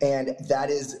 and that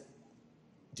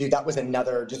was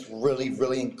another just really,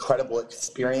 really incredible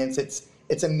experience.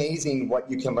 It's amazing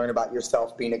what you can learn about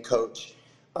yourself being a coach.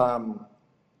 I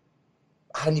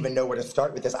don't even know where to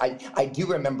start with this. I do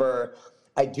remember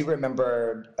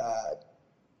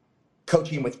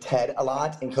coaching with Ted a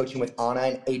lot and coaching with Anna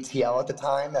and ATL at the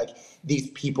time, like these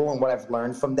people and what I've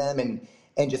learned from them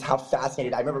and just how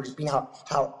fascinated. I remember just being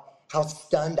how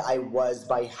stunned I was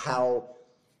by how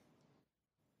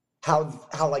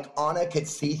like Anna could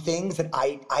see things that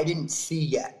I didn't see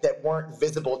yet, that weren't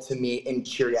visible to me in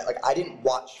cheer yet. Like I didn't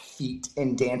watch feet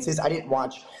in dances. I didn't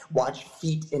watch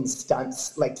feet in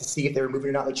stunts, like to see if they were moving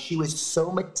or not. Like she was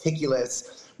so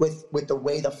meticulous with the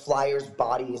way the flyers'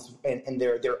 bodies and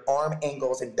their arm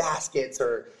angles and baskets,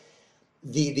 or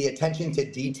the attention to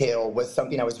detail was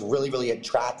something I was really, really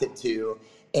attracted to.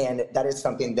 And that is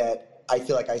something that I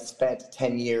feel like I spent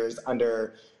 10 years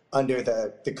under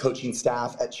the coaching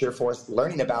staff at Cheerforce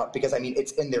learning about, because I mean,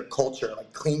 it's in their culture.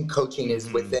 Like clean coaching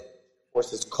is within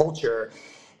Cheerforce's culture.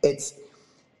 It's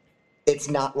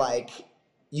not like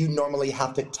you normally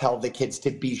have to tell the kids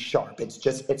to be sharp.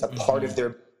 It's a part of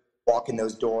their walk in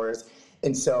those doors.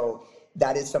 And so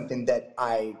that is something that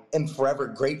I am forever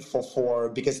grateful for,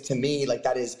 because to me, like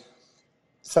that is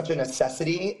such a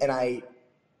necessity. And I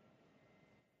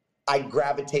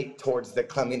gravitate towards the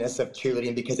cleanliness of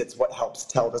cheerleading because it's what helps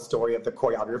tell the story of the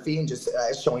choreography and just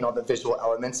showing all the visual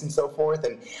elements and so forth.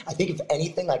 And I think if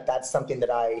anything, like that's something that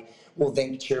I will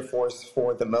thank Cheerforce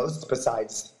for the most,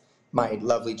 besides my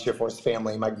lovely Cheerforce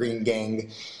family, my green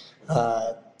gang.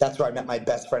 That's where I met my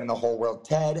best friend in the whole world,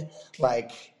 Ted,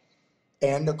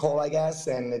 and Nicole, I guess.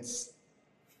 And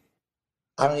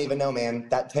I don't even know, man,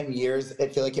 that 10 years, I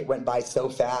feel like it went by so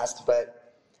fast,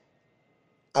 but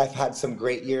I've had some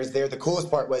great years there. The coolest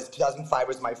part was 2005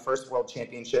 was my first world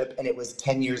championship, and it was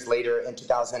 10 years later in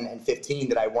 2015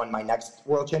 that I won my next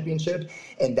world championship.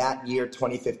 And that year,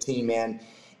 2015, man,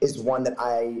 is one that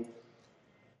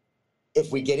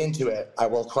if we get into it, I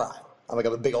will cry. I'm like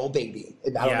a big old baby.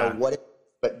 And I don't know what it is,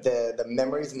 but the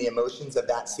memories and the emotions of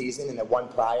that season and the one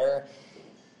prior,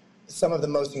 some of the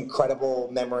most incredible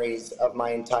memories of my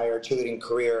entire cheerleading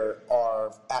career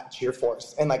are at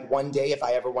Cheerforce. And like one day, if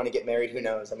I ever want to get married, who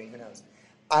knows? I mean, who knows?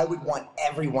 I would want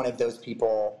every one of those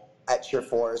people at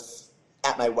Cheerforce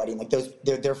at my wedding. Like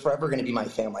they're forever going to be my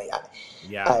family.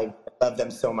 I love them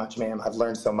so much, man. I've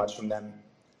learned so much from them.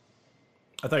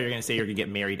 I thought you were going to say you're going to get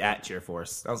married at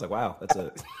Cheerforce. I was like, wow, that's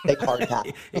a big hard hat.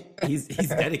 He's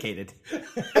dedicated.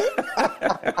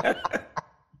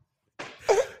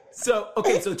 So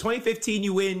 2015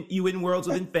 you win Worlds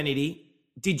with Infinity.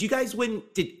 Did you guys win?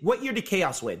 What year did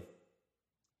Chaos win?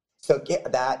 So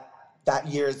that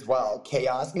year as well,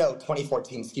 Chaos. No,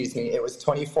 2014. Excuse me. It was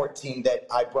 2014 that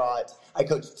I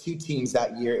coached two teams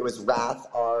that year. It was Wrath,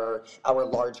 our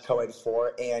large co-ed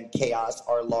 4, and Chaos,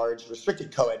 our large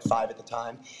restricted co-ed 5 at the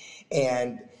time.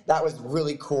 And that was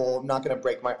really cool. I'm not going to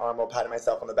break my arm while patting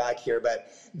myself on the back here, but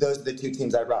those are the two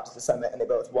teams I brought to the summit, and they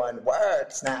both won.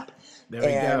 Work, snap. There we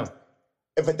go.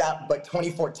 But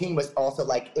 2014 was also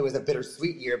it was a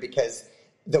bittersweet year because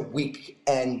the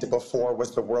weekend before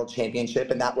was the World Championship,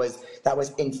 and that was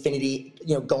Infinity,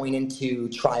 going into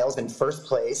trials in first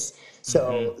place.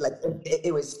 So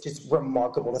it was just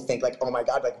remarkable to think oh my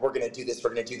God, we're going to do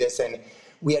this. And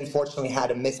we unfortunately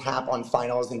had a mishap on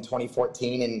finals in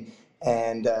 2014,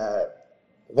 and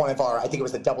one of our, I think it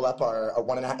was a double up, or a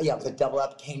 1.5. Yeah, it was a double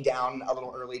up, came down a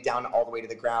little early, down all the way to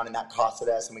the ground, and that costed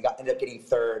us, and we ended up getting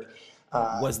third.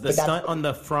 Was the stunt on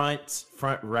the front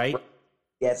right?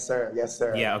 Yes, sir.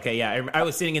 Yeah, okay, yeah. I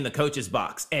was sitting in the coach's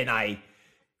box, and I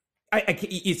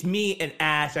it's me and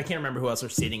Ash. I can't remember who else we're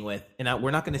sitting with, and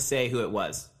we're not going to say who it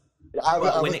was.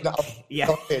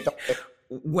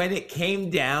 When it came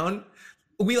down,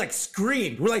 we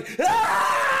screamed. We're like,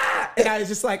 ah! And I was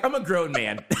just I'm a grown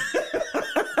man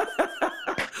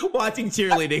watching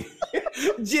cheerleading,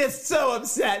 just so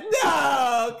upset.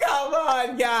 No, come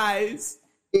on, guys.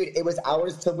 Dude, it was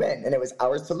ours to win, and it was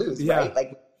ours to lose, right?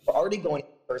 We're already going in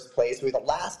first place. We were the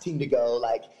last team to go,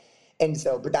 and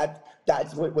so, but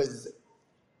that's what was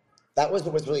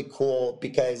what was really cool,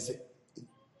 because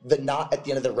the knot at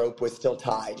the end of the rope was still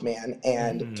tied, man.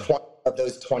 And 20 of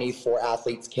those 24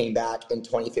 athletes came back in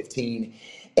 2015.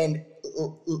 And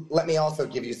let me also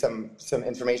give you some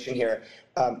information here.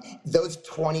 Those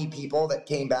 20 people that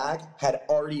came back had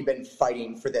already been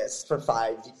fighting for this for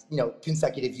 5,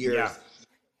 consecutive years. Yeah.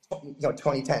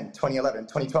 2010, 2011,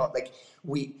 2012.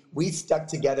 We stuck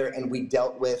together, and we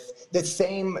dealt with the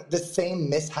same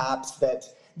mishaps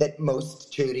that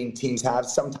most cheerleading teams have.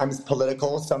 Sometimes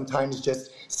political, sometimes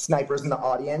just snipers in the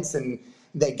audience, and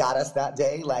they got us that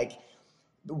day.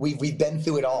 We've been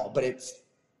through it all, but it's,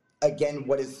 again,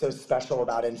 what is so special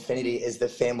about Infinity is the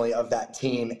family of that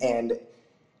team. And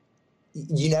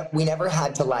we never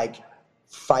had to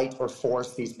fight or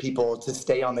force these people to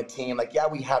stay on the team.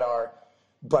 We had our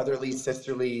brotherly,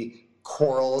 sisterly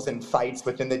quarrels and fights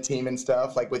within the team and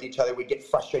stuff, like with each other. We'd get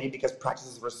frustrated because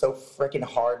practices were so freaking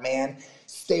hard, man.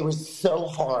 They were so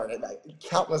hard, and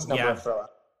countless number of throw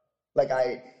ups.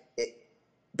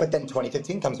 But then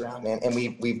 2015 comes around, man, and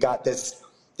we've got this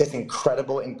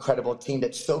incredible team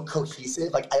that's so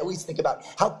cohesive. Like, I always think about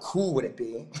how cool would it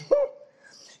be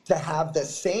to have the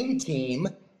same team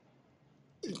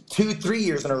 2-3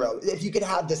 years in a row. If you could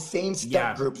have the same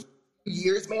stunt group 2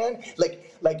 years, man.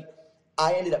 Like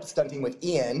I ended up stunting with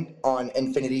Ian on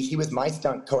Infinity. He was my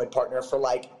stunt co-ed partner for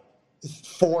like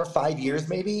 4 or 5 years,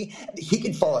 maybe. He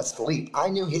could fall asleep. I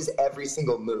knew his every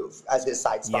single move as his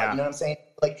side spot. You know what I'm saying?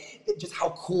 Like, just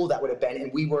how cool that would have been.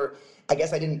 And we were, I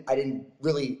guess I didn't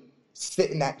really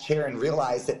sit in that chair and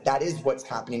realize that is what's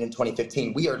happening in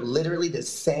 2015. We are literally the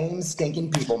same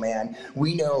stinking people, man.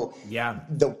 We know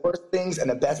the worst things and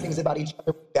the best things about each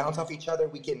other, bounce off each other.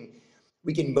 We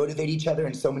can motivate each other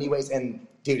in so many ways. And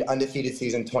dude, undefeated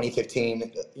season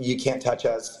 2015, you can't touch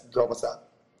us. Girl, what's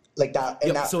up? Like that.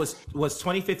 And so was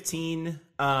 2015,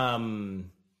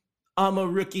 I'm a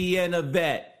rookie and a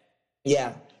vet.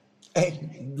 Yeah.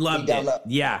 Loved it.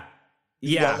 Yeah.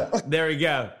 There we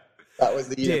go. That was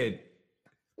the year. Dude.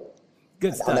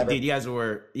 Good stuff, dude. You guys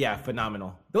were,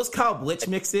 phenomenal. Those Kyle Blitch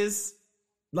mixes,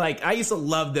 like, I used to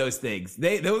love those things.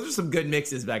 Those were some good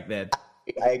mixes back then.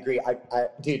 I agree.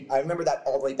 Dude, I remember that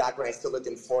all the way back when I still lived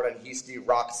in Florida, and he used to do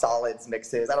Rock Solids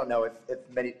mixes. I don't know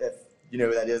if you know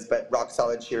who that is, but Rock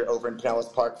Solid Cheer over in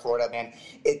Pinellas Park, Florida, man.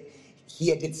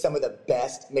 He did some of the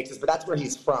best mixes, but that's where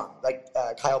he's from. Like,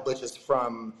 Kyle Blitch is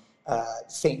from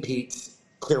St. Pete,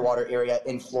 Clearwater area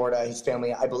in Florida. His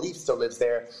family, I believe, still lives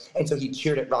there. And so he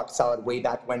cheered at Rock Solid way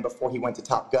back when, before he went to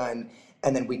Top Gun.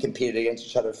 And then we competed against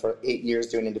each other for 8 years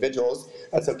doing individuals.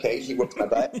 That's okay. He whooped my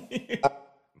butt.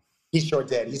 He sure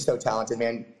did. He's so talented,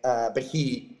 man. But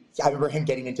I remember him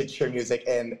getting into cheer music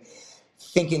and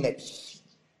thinking that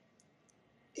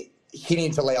he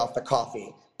needed to lay off the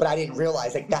coffee. But I didn't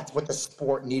realize, like, that's what the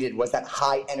sport needed, was that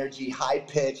high energy, high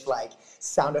pitch, like,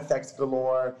 sound effects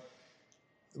galore.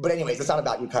 But anyways, it's not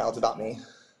about you, Kyle. It's about me.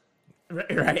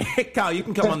 Right. Kyle, you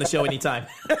can come on the show anytime.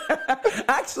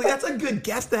 Actually, that's a good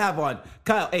guest to have on.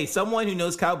 Kyle, hey, someone who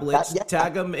knows Kyle Blitch,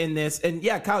 tag him in this. And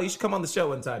Kyle, you should come on the show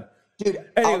one time. Dude,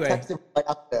 anyway. I'll text him right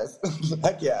after this.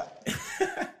 Heck yeah.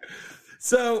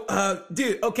 So,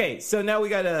 dude, okay. So now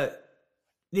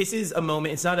this is a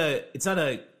moment. It's not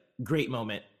a great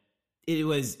moment. It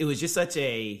was just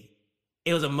it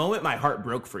was a moment my heart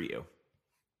broke for you.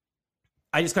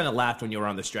 I just kind of laughed when you were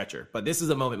on the stretcher, but this is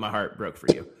a moment my heart broke for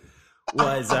you.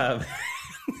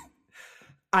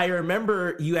 I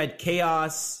remember you had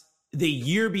Chaos the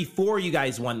year before you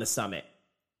guys won the summit.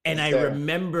 And I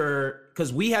remember,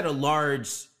 because we had a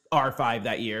large R5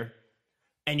 that year,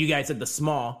 and you guys had the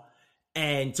small.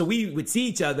 And so we would see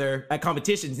each other at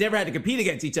competitions, never had to compete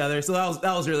against each other. So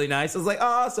that was really nice. I was like, oh,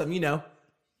 awesome,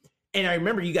 And I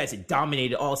remember you guys had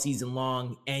dominated all season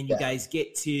long, and you guys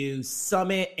get to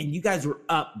summit, and you guys were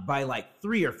up by like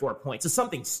 3 or 4 points. So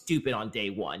something stupid on day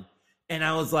one. And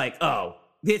I was like, oh,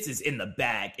 this is in the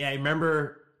bag. And I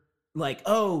remember like,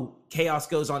 oh, Chaos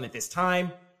goes on at this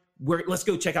time. Let's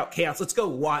go check out Chaos. Let's go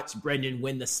watch Brendan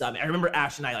win the summit. I remember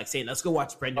Ash and I like saying, let's go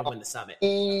watch Brendan win the summit.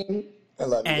 I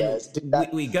love you guys.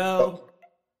 We go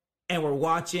and we're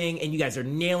watching, and you guys are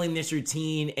nailing this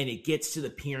routine, and it gets to the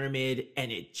pyramid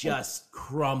and it just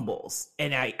crumbles.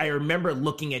 And I remember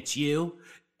looking at you.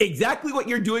 Exactly what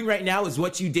you're doing right now is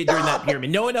what you did during that pyramid.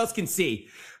 No one else can see.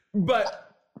 But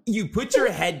you put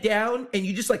your head down and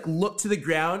you just like look to the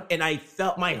ground, and I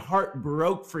felt my heart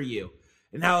broke for you.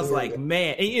 And I was like,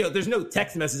 man, and there's no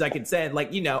text message I could send.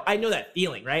 Like, I know that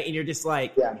feeling, right? And you're just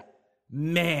like,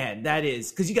 man, that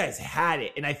is, because you guys had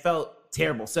it, and I felt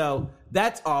terrible. So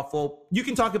that's awful. You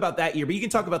can talk about that year, but you can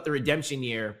talk about the redemption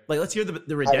year. Like, let's hear the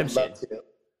redemption. I would love to.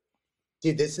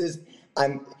 Dude,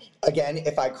 again,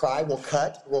 if I cry, we'll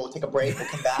cut. We'll take a break. We'll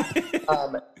come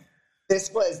back.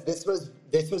 This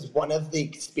was one of the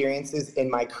experiences in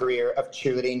my career of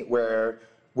cheerleading where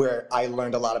I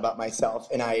learned a lot about myself,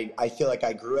 and I feel like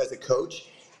I grew as a coach.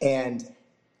 And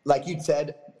like you'd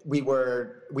said, it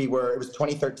was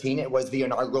 2013. It was the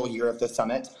inaugural year of the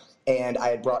summit, and I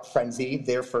had brought Frenzy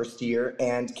their first year,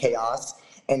 and Chaos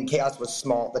was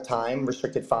small at the time,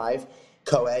 restricted 5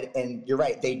 co-ed. And you're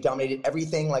right, they dominated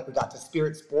everything. Like, we got to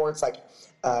Spirit Sports, like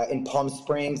in Palm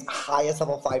Springs, highest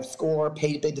level 5 score,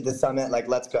 paid bid to the summit. Like,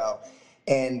 let's go.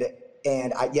 And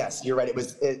yes, you're right. I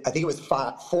think it was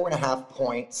 4.5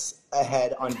 points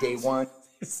ahead on day one.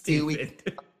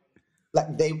 Stupid.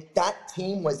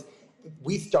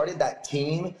 We started that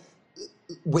team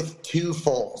with 2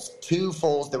 fulls.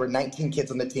 There were 19 kids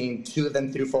on the team. 2 of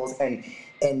them threw fulls, and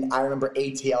And I remember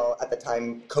ATL at the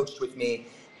time coached with me,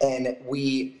 and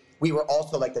we were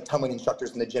also like the tumbling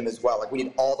instructors in the gym as well. Like we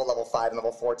did all the level 5 and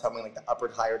level 4 tumbling, like the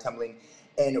upward higher tumbling.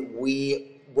 And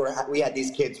we had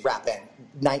these kids rapping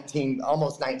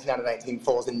almost 19 out of 19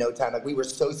 fulls in no time. Like we were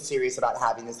so serious about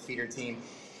having this feeder team.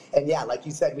 And yeah, like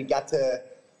you said, we got to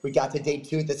day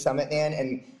 2 at the summit, man.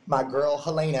 And my girl,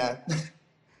 Helena,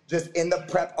 just in the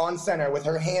prep on center with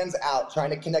her hands out, trying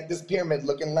to connect this pyramid,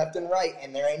 looking left and right.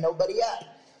 And there ain't nobody up.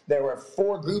 There were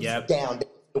 4 groups down.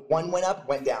 One went up,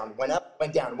 went down, went up,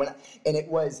 went down, went up. And it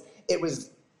was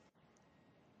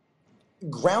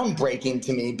groundbreaking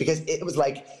to me, because it was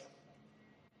like,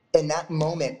 in that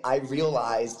moment, I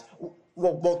realized,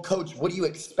 well, coach, what do you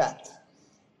expect?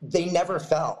 They never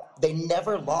fell. They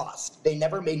never lost. They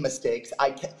never made mistakes.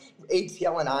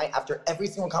 ATL and I, after every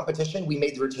single competition, we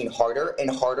made the routine harder and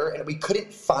harder, and we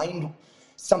couldn't find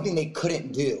something they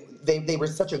couldn't do. They were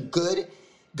such a good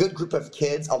group of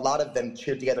kids. A lot of them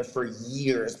cheered together for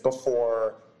years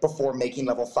before making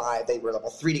level 5. They were level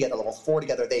 3 together, level 4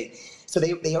 together. They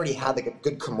already had like a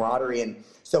good camaraderie. And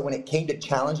so when it came to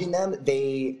challenging them,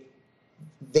 they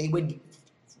could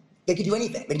do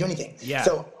anything. They could do anything. Yeah.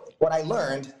 So what I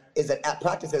learned is that at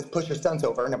practices, push your stunts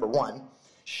over, number 1.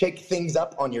 Shake things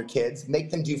up on your kids.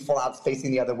 Make them do full outs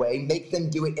facing the other way. Make them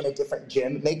do it in a different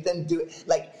gym. Make them do it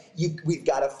like we've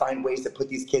got to find ways to put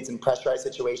these kids in pressurized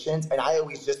situations. And I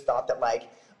always just thought that, like,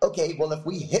 okay, well, if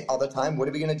we hit all the time, what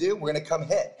are we going to do? We're going to come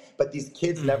hit. But these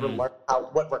kids never learned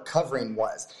what recovering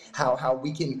was, how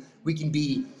we can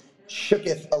be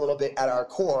shooketh a little bit at our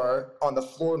core on the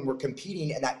floor when we're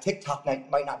competing, and that TikTok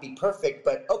might not be perfect,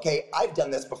 but okay, I've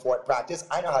done this before at practice.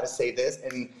 I know how to say this,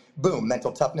 and boom,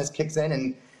 mental toughness kicks in,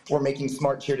 and we're making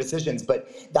smart cheer decisions.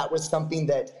 But that was something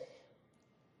that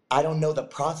I don't know the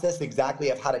process exactly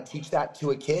of how to teach that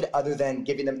to a kid, other than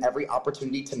giving them every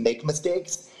opportunity to make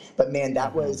mistakes. But man,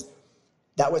 that was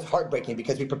heartbreaking,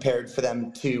 because we prepared for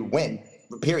them to win,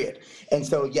 period. And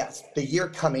so yes, the year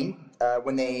coming,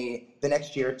 the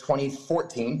next year,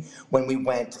 2014, when we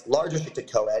went large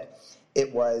restricted co-ed,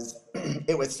 it was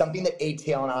something that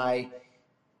ATL and I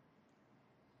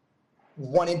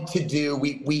wanted to do.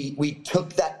 We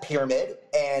took that pyramid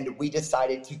and we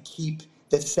decided to keep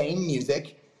the same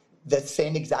music, the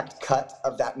same exact cut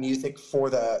of that music for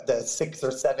the 6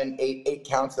 or 7, 8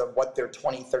 counts of what their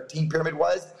 2013 pyramid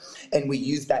was. And we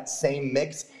used that same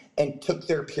mix and took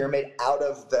their pyramid out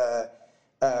of the,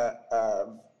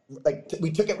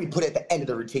 we put it at the end of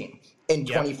the routine in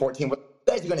 2014. You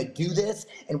guys are going to do this,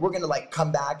 and we're going to like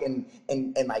come back and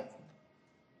like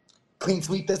clean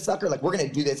sweep this sucker. Like, we're going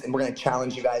to do this, and we're going to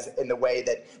challenge you guys in the way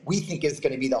that we think is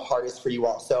going to be the hardest for you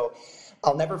all. So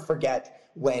I'll never forget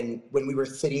when we were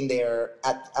sitting there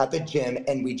at the gym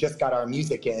and we just got our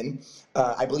music in.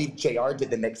 I believe JR did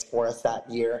the mix for us that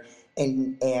year,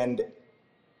 and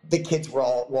the kids were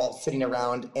all sitting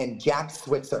around, and Jack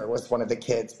Switzer was one of the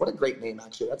kids. What a great name,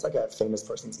 actually. That's like a famous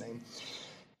person's name.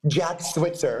 Jack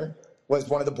Switzer was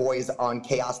one of the boys on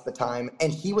Chaos at the time,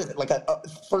 and he was like a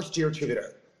first-year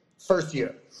cheerleader. First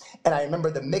year. And I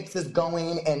remember the mix is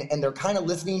going, and they're kind of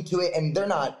listening to it, and they're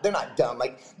not dumb.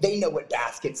 Like, they know what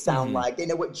baskets sound like. They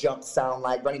know what jumps sound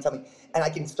like, running something. And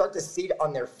I can start to see it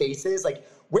on their faces, like,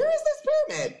 where is this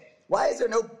pyramid? Why is there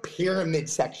no pyramid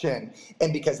section?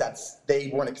 And because they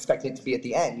weren't expecting it to be at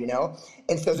the end, you know?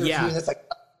 And so they're doing this like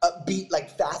upbeat,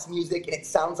 like fast music, and it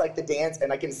sounds like the dance,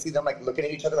 and I can see them like looking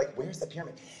at each other like, where's the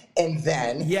pyramid? And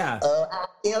then, oh, I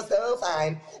feel so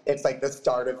fine. It's like the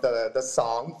start of the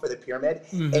song for the pyramid.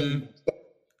 And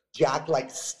Jack like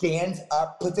stands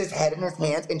up, puts his head in his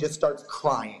hands, and just starts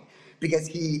crying. Because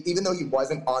even though he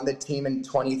wasn't on the team in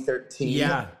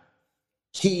 2013,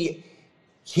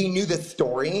 he knew the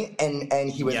story, and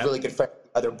he was really good friends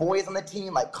with other boys on the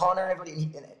team, like Connor and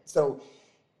everybody. So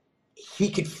he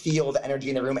could feel the energy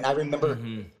in the room. And I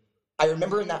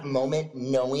remember in that moment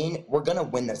knowing we're going to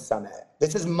win the summit.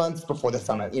 This is months before the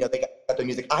summit. You know, they got their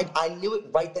music. I knew it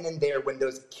right then and there when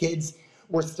those kids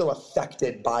were still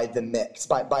affected by the mix,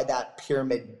 by that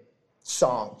pyramid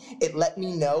song. It let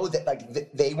me know that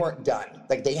like they weren't done.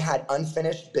 Like, they had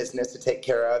unfinished business to take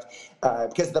care of,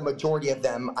 because the majority of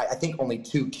them, I think only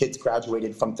 2 kids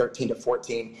graduated from 13 to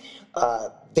 14.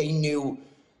 They knew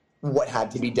what had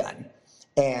to be done.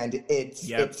 And it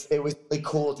was really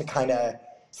cool to kind of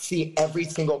see every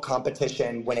single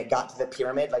competition when it got to the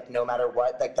pyramid, like no matter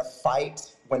what, like the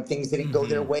fight when things didn't go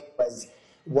their way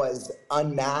was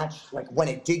unmatched. Like when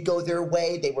it did go their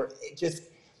way, it just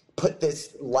put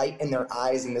this light in their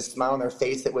eyes and this smile on their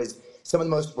face. That was some of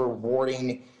the most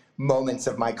rewarding moments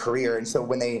of my career. And so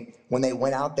when they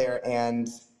went out there and,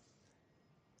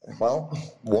 well,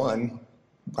 won,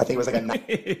 I think it was like a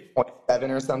 9.7 7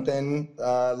 or something,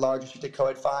 large restricted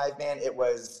co-ed 5, man. It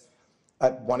was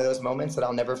one of those moments that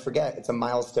I'll never forget. It's a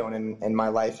milestone in my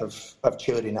life of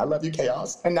cheerleading. I love you,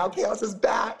 Chaos. And now Chaos is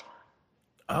back.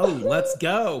 Oh, let's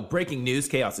go. Breaking news,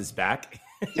 Chaos is back.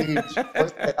 Huge.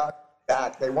 First Chaos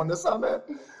back. They won the summit.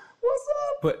 What's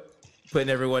up? Putting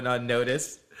everyone on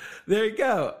notice. There you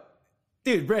go.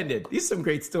 Dude, Brendan, these are some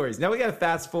great stories. Now we got to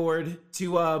fast forward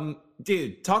to,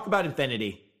 dude, talk about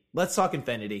Infinity. Let's talk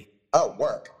Infinity. Oh,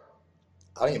 work.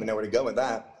 I don't even know where to go with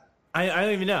that. I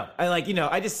don't even know.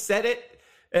 I just said it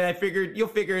and I figured you'll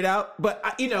figure it out. But,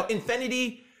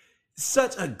 Infinity,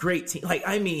 such a great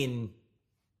team.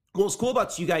 What's cool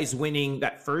about you guys winning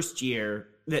that first year,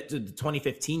 the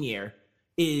 2015 year,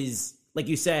 is, like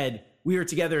you said, we were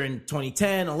together in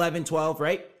 2010, 11, 12,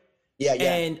 right? Yeah.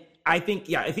 And I think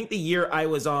the year I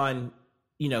was on,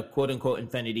 quote unquote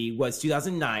Infinity was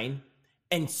 2009.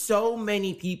 And so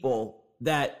many people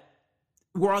that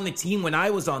were on the team when I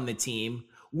was on the team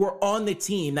were on the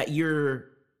team that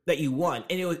you won.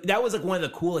 And that was like one of the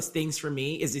coolest things for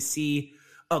me, is to see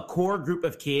a core group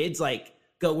of kids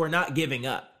go, we're not giving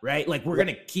up, right? Like, we're going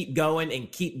to keep going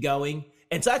and keep going.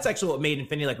 And so that's actually what made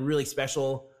Infinity really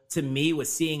special to me,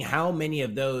 was seeing how many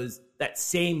of that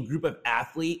same group of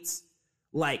athletes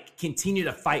continue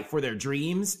to fight for their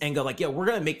dreams and go yeah, we're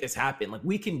going to make this happen.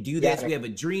 We can do this. Yeah. We have a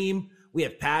dream, we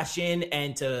have passion,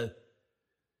 and to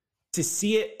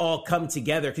see it all come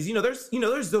together. Cause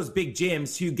there's those big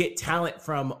gyms who get talent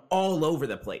from all over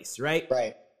the place. Right.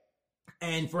 Right.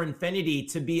 And for Infinity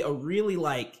to be a really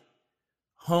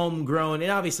homegrown, and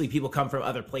obviously people come from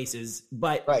other places,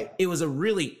 but right. It was a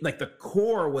really the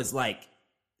core was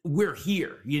we're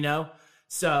here,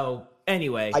 So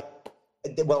anyway,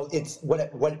 it's what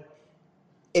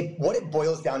it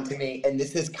boils down to me, and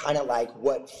this is kind of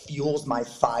what fuels my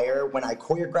fire when I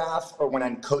choreograph or when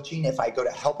I'm coaching, if I go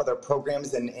to help other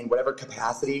programs in whatever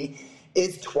capacity,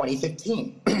 is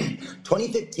 2015.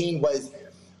 2015 was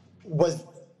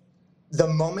the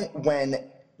moment when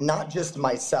not just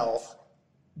myself,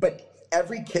 but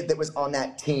every kid that was on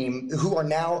that team who are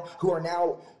now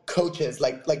coaches,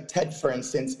 like Ted, for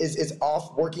instance, is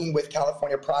off working with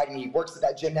California Pride, and he works at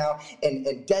that gym now,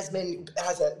 and Desmond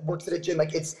works at a gym.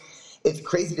 It's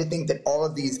crazy to think that all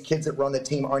of these kids that were on the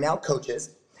team are now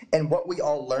coaches. And what we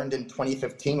all learned in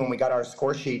 2015 when we got our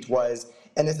score sheet was,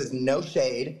 and this is no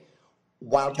shade,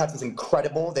 Wildcats is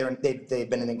incredible. They've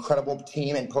been an incredible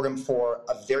team and program for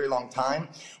a very long time.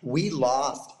 We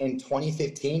lost in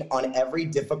 2015 on every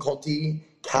difficulty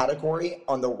category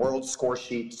on the world score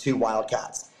sheet to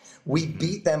Wildcats. We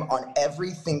beat them on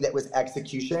everything that was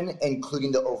execution,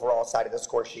 including the overall side of the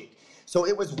score sheet. So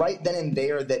it was right then and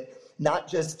there that not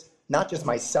just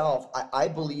myself, I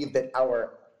believe that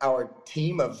our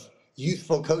team of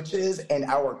youthful coaches and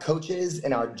our coaches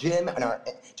in our gym and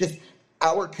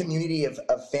our community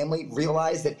of family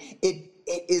realized that it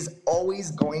is always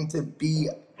going to be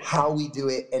how we do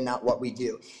it and not what we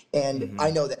do. And I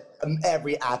know that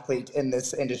every athlete in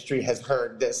this industry has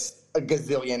heard this a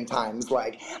gazillion times.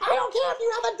 I don't care if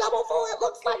you have a double full, it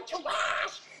looks like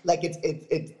trash.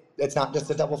 It's not just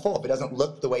a double full if it doesn't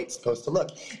look the way it's supposed to look.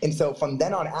 And so from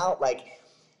then on out,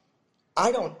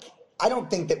 I don't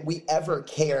think that we ever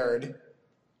cared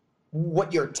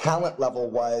what your talent level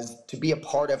was to be a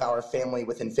part of our family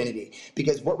with Infinity.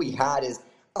 Because what we had is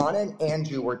Anna and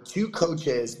Andrew were two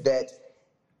coaches that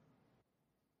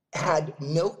had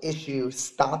no issue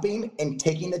stopping and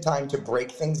taking the time to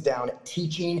break things down,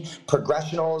 teaching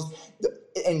progressionals.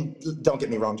 And don't get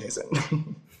me wrong, Jason.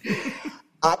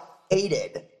 I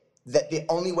hated that the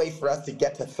only way for us to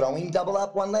get to throwing double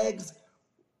up one legs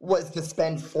was to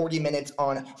spend 40 minutes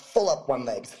on full up one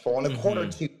legs, full and a quarter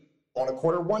two, on a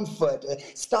quarter 1 foot,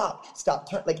 stop,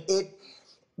 turn,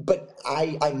 but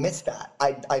I miss that.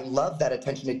 I love that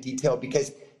attention to detail,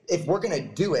 because if we're going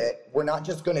to do it, we're not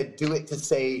just going to do it to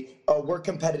say, oh, we're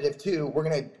competitive too. We're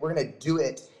going to do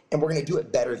it, and we're going to do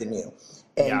it better than you.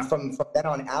 And from then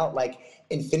on out,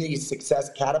 Infinity's success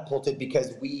catapulted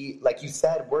because we, like you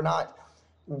said,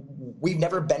 we've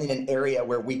never been in an area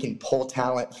where we can pull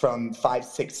talent from 5,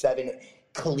 6, 7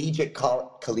 collegiate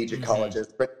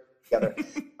colleges together.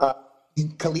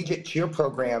 Collegiate cheer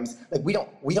programs, we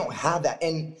don't have that.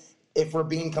 And if we're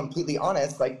being completely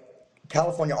honest,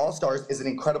 California All-Stars is an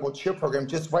incredible cheer program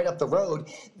just right up the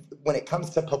road. When it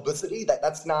comes to publicity,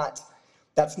 that's not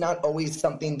always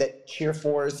something that Cheer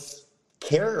Force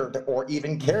cared or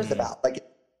even cares about.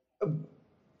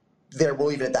 There, we'll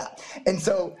leave it at that. And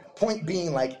so point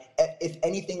being, if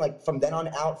anything, from then on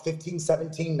out, 15,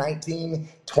 17, 19,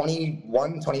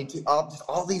 21, 22,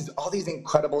 all these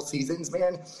incredible seasons,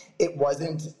 man, it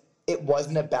wasn't it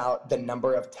wasn't about the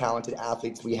number of talented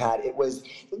athletes we had. It was,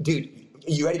 dude,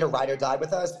 you ready to ride or die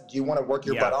with us? Do you want to work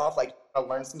your butt off? Like,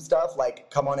 learn some stuff? Like,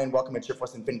 come on in, welcome to Cheer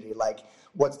Force Infinity. Like,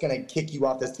 what's going to kick you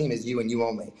off this team is you and you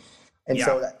only. And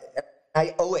so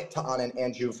I owe it to Anna and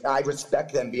Andrew. I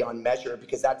respect them beyond measure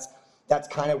because that's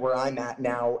kind of where I'm at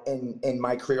now in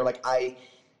my career. Like,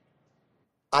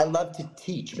 I love to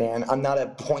teach, man. I'm not a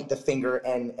point the finger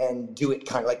and do it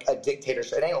kind of like a dictator.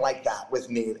 So it ain't like that with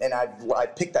me. And I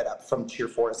picked that up from Cheer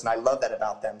Force, and I love that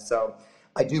about them. So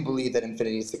I do believe that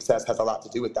Infinity's success has a lot to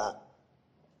do with that.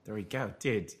 There we go,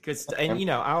 dude. And you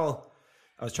know,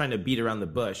 I was trying to beat around the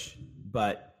bush,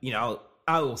 but you know,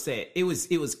 I will say it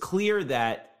was clear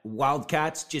that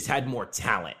Wildcats just had more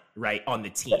talent, right, on the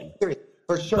team.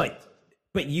 For sure.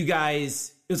 But you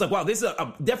guys, it was like, wow, this is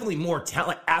a definitely more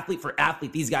talent, athlete for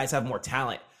athlete. These guys have more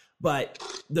talent. But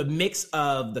the mix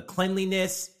of the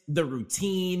cleanliness, the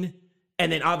routine,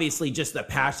 and then obviously just the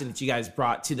passion that you guys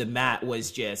brought to the mat was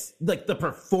just like the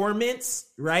performance,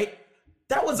 right?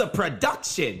 That was a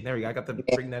production. There we go. I got to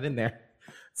bring that in there.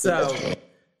 So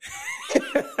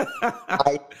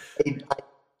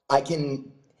I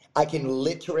can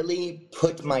literally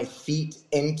put my feet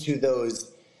into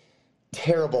those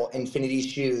terrible Infinity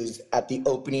shoes at the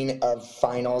opening of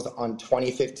finals on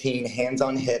 2015, hands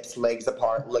on hips, legs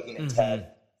apart, looking at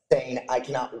Ted, saying, I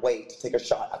cannot wait to take a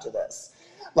shot after this.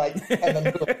 Like, and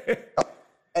then,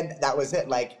 and that was it.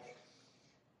 Like,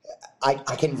 I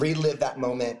can relive that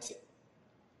moment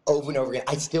over and over again.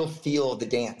 I still feel the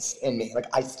dance in me. Like,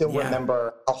 I still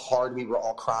remember how hard we were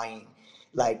all crying.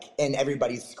 Like, and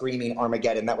everybody's screaming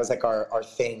Armageddon. That was like our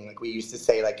thing. Like, we used to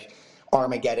say like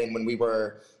Armageddon when we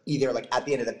were either like at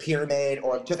the end of the pyramid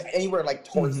or just anywhere like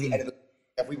towards the end of the,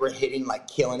 if we were hitting, like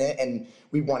killing it, and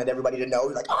we wanted everybody to know,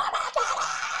 like, oh my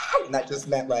God. And that just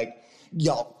meant like,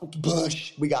 yo,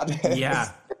 Bush, we got this.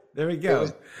 Yeah, there we go.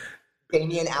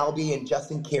 Damian Albi and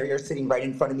Justin Carrier sitting right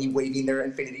in front of me, waving their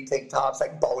Infinity tank tops,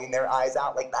 like bawling their eyes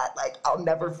out like that. Like, I'll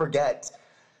never forget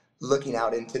looking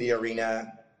out into the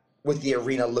arena with the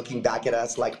arena looking back at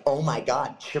us like, oh my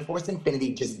God, Cheer Force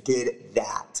Infinity just did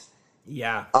that.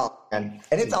 Yeah. Oh, man.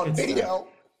 And it's on video.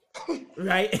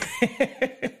 Right?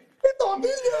 It's on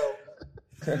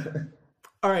video.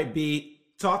 All right, B,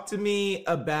 talk to me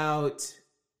about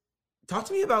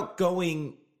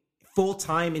going full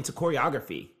time into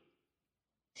choreography.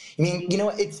 I mean, you know,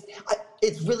 it's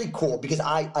really cool because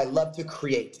I love to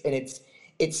create, and it's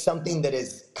something that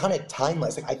is kind of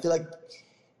timeless. Like, I feel like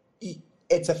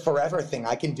it's a forever thing.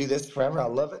 I can do this forever. I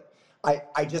love it. I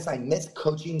miss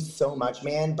coaching so much,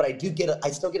 man. But I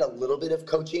still get a little bit of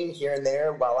coaching here and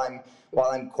there while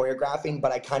I'm choreographing.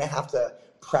 But I kind of have to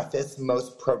preface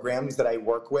most programs that I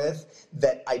work with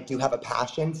that I do have a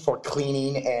passion for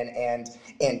cleaning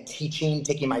and teaching,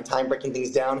 taking my time, breaking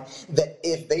things down. That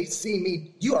if they see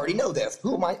me, you already know this.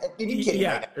 Who am I? Are you kidding?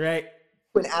 Yeah, right.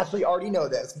 When Ashley already know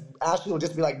this, Ashley will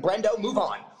just be like, Brendo, move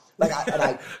on.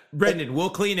 Brendan,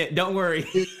 we'll clean it. Don't worry.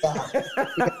 Yeah,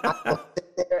 I will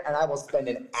sit there and I will spend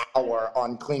an hour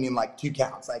on cleaning like 2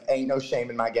 counts. Like, ain't no shame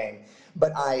in my game.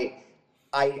 But I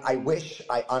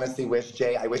honestly wish,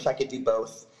 Jay, I wish I could do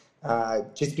both.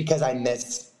 Just because I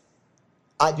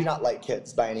do not like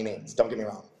kids by any means. Don't get me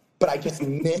wrong. But I just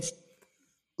miss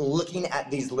looking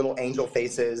at these little angel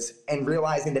faces and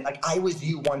realizing that, like, I was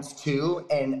you once too.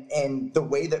 And the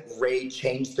way that Ray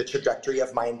changed the trajectory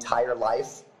of my entire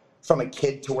life from a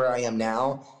kid to where I am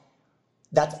now,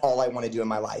 that's all I want to do in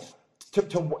my life.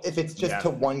 If it's just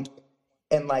to one,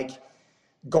 and like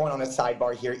going on a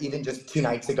sidebar here, even just 2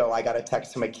 nights ago, I got a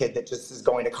text from a kid that just is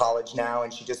going to college now,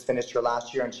 and she just finished her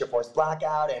last year in Cheer Force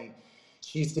Blackout, and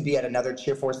she used to be at another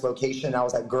Cheer Force location. And I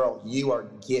was like, girl, you are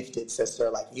gifted,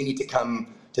 sister. Like, you need to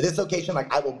come to this location.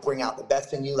 Like, I will bring out the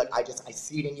best in you. Like, I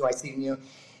see it in you. I see it in you.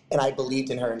 And I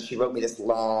believed in her, and she wrote me this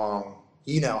long,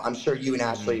 I'm sure you and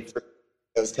Ashley, for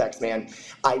those texts, man.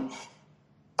 I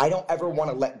don't ever want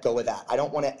to let go of that. I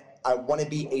want to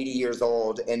be 80 years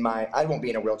old I won't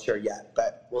be in a wheelchair yet,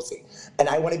 but we'll see. And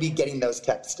I want to be getting those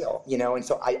texts still, and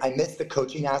so I miss the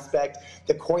coaching aspect.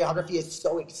 The choreography is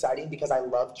so exciting because I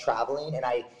love traveling, and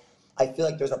I feel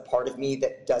like there's a part of me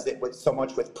that does it with so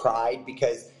much with pride,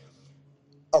 because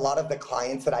a lot of the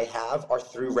clients that I have are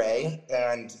through Ray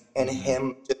and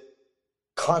him just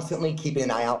constantly keeping an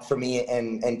eye out for me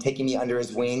and taking me under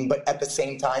his wing, but at the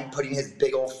same time putting his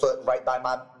big old foot right by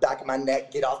my back of my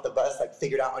neck, get off the bus, like,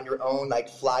 figure it out on your own, like,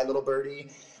 fly, little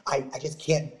birdie. I just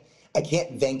can't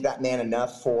thank that man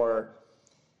enough for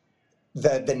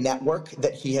the network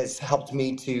that he has helped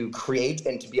me to create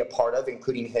and to be a part of,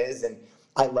 including his. And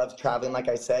I love traveling, like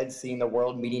I said, seeing the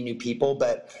world, meeting new people,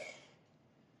 but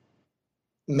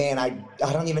Man, I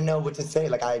don't even know what to say.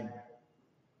 Like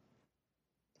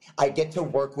I get to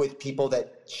work with people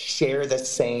that share the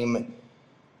same,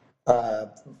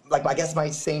 like I guess my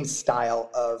same style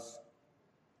of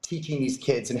teaching these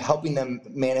kids and helping them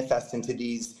manifest into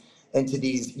these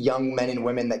young men and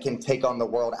women that can take on the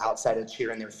world outside of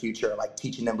cheer in their future, like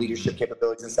teaching them leadership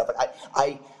capabilities and stuff. Like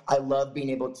I love being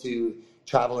able to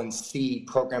travel and see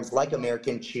programs like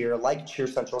American Cheer, like Cheer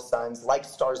Central Suns, like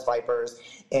Stars Vipers,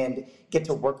 and get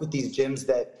to work with these gyms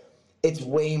that it's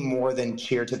way more than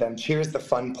cheer to them. Cheer is the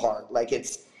fun part. Like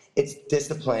it's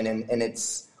discipline and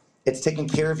it's taking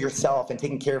care of yourself and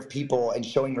taking care of people and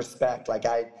showing respect. Like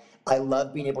I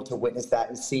love being able to witness that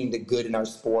and seeing the good in our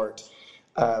sport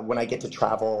when I get to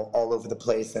travel all over the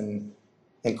place and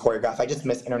choreograph. I just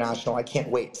miss international. I can't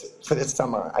wait for this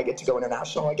summer. I get to go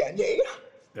international again. Yay!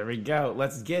 There we go.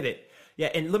 Let's get it. Yeah,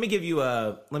 and let me give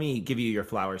you your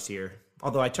flowers here.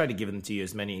 Although I try to give them to you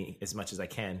as much as I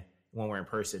can when we're in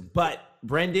person. But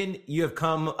Brendan, you have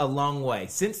come a long way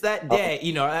since that day.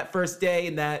 You know, that first day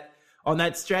on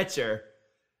that stretcher.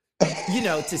 You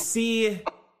know, to see,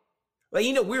 like,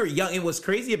 you know, we were young. And what's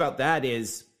crazy about that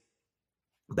is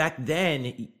back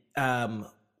then,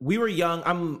 we were young.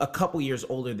 I'm a couple years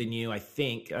older than you, I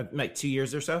think, like 2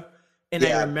 years or so. And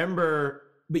yeah. I remember,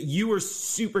 but you were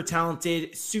super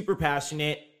talented, super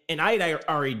passionate. And I had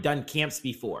already done camps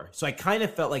before. So I kind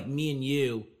of felt like me and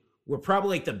you were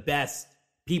probably like the best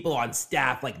people on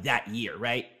staff like that year,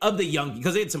 right? Of the young,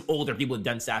 because they had some older people who'd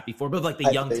done staff before, but like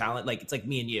the young talent, like it's like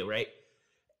me and you, right?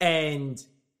 And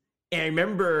I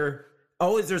remember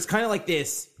always there's kind of like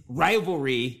this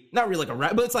rivalry, not really like a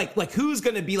rivalry, but it's like who's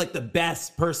going to be like the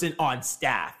best person on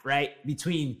staff, right?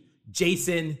 Between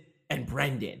Jason and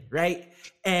Brendan, right?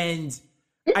 And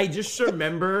I just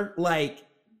remember we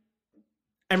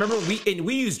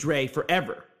used Ray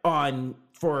forever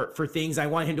for things. I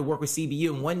wanted him to work with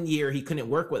CBU, and one year he couldn't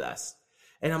work with us.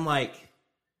 And I'm like,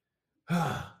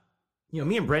 you know,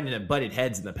 me and Brendan have butted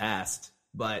heads in the past,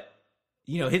 but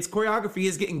you know, his choreography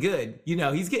is getting good. You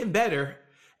know, he's getting better.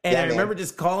 And yeah, I remember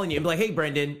just calling you and be like, hey,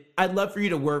 Brendan, I'd love for you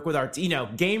to work with our team. You know,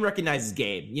 game recognizes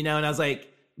game, you know? And I was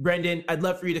like, Brendan, I'd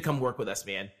love for you to come work with us,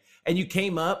 man. And you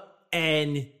came up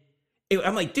and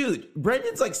I'm like, dude,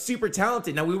 Brendan's like super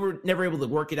talented. Now we were never able to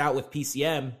work it out with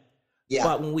PCM. Yeah.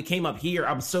 But when we came up here,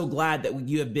 I'm so glad that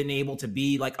you have been able to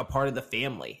be like a part of the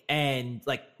family and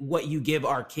like what you give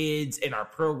our kids and our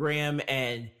program.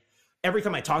 And every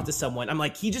time I talk to someone, I'm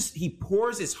like, he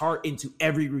pours his heart into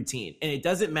every routine, and it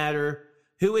doesn't matter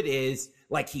who it is.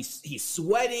 Like he's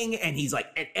sweating, and he's like,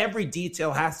 and every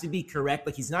detail has to be correct.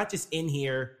 Like he's not just in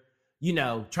here, you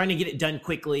know, trying to get it done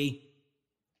quickly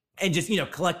and just, you know,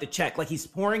 collect the check. Like he's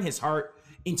pouring his heart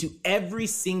into every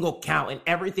single count, and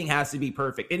everything has to be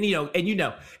perfect. And, you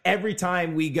know, every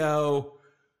time we go,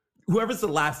 whoever's the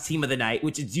last team of the night,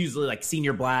 which is usually like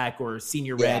senior black or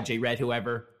senior red, J-Red,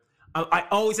 whoever, I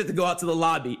always have to go out to the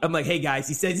lobby. I'm like, hey guys,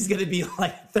 he says he's going to be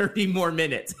like 30 more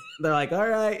minutes. They're like, all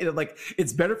right. And I'm like,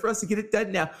 it's better for us to get it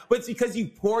done now. But it's because you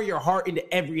pour your heart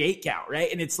into every 8 count,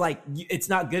 right? And it's like, it's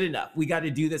not good enough. We got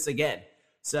to do this again.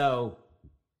 So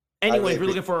anyway, if you're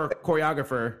looking for a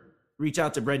choreographer, reach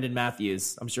out to Brendan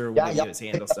Matthews. I'm sure we'll give you his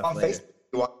handle stuff later. Facebook.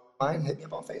 You want mine? Hit me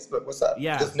up on Facebook. What's up?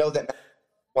 Yeah. Just know that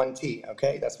 1T,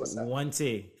 okay? That's what's up.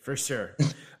 1T, for sure. We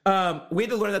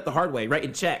had to learn that the hard way,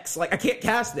 writing checks. Like, I can't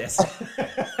cast this.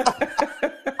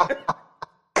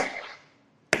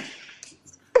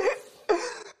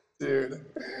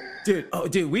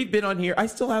 Dude, we've been on here. I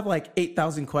still have like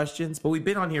 8,000 questions, but we've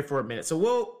been on here for a minute.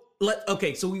 So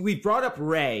so we brought up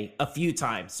Ray a few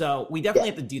times. So we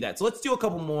definitely have to do that. So let's do a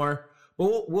couple more,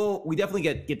 but we definitely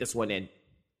get this one in.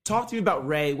 Talk to me about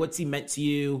Ray. What's he meant to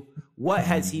you? What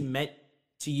has he meant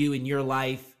to you in your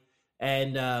life?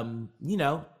 And, you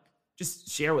know, just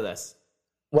share with us.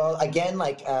 Well, again,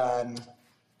 like,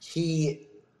 he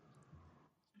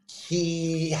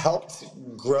helped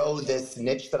grow this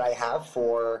niche that I have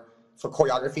for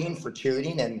choreography and for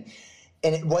cheerleading. And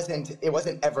it wasn't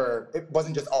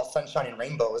just all sunshine and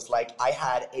rainbows. Like, I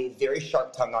had a very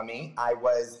sharp tongue on me. I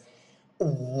was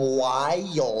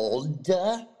wild.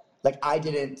 Like, I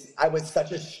was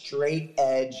such a straight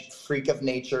edge freak of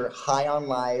nature, high on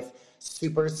life,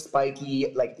 super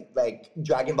spiky, like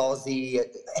Dragon Ball Z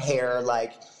hair.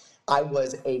 Like, I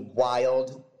was a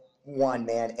wild one,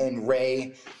 man. And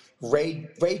Ray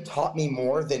taught me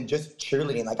more than just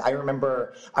cheerleading. Like, I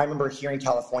remember here in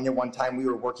California one time we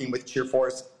were working with Cheer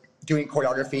Force doing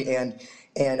choreography,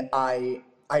 and I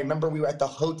remember we were at the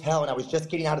hotel and I was just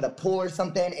getting out of the pool or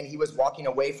something, and he was walking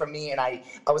away from me, and I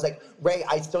was like, Ray,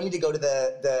 I still need to go to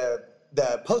the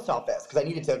post office because I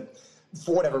needed to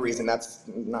for whatever reason, that's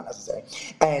not necessary.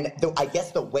 And I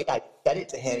guess the way I said it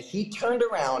to him, he turned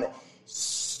around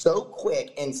so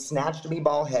quick and snatched me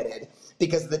bald-headed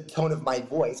because of the tone of my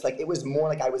voice. Like, it was more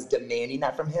like I was demanding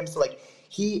that from him. So, like,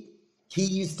 he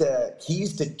used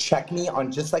to check me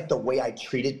on just, like, the way I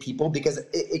treated people, because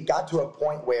it got to a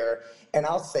point where, and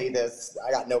I'll say this,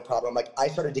 I got no problem. Like, I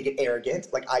started to get arrogant.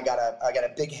 Like, I got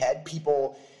a big head.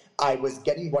 I was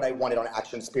getting what I wanted on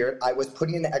Action Spirit. I was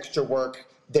putting in the extra work,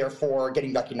 therefore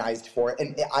getting recognized for it.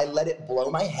 And I let it blow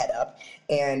my head up.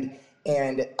 And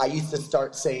I used to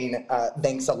start saying,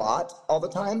 thanks a lot all the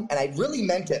time. And I really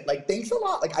meant it. Like, thanks a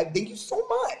lot. Like, I thank you so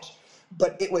much.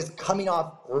 But it was coming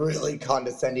off really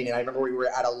condescending. And I remember we were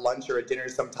at a lunch or a dinner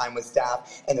sometime with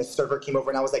staff, and the server came over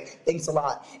and I was like, thanks a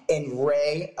lot. And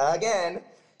Ray, again,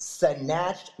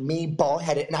 snatched me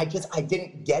bald-headed. And I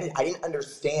didn't get it. I didn't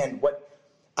understand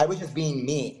I was just being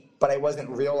me, but I wasn't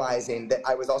realizing that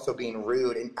I was also being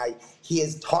rude. And he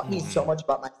has taught me so much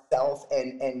about myself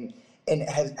and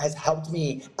has helped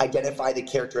me identify the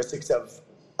characteristics of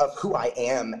who I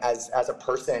am as a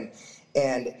person.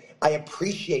 And I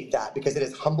appreciate that because it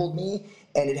has humbled me,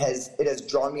 and it has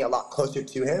drawn me a lot closer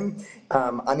to him.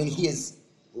 I mean, he is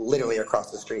literally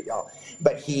across the street, y'all.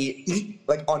 But he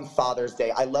like on Father's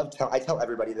Day, I tell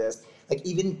everybody this, like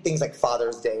even things like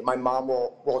Father's Day, my mom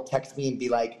will text me and be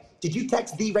like, did you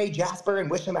text the Ray Jasper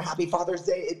and wish him a happy Father's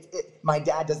Day? My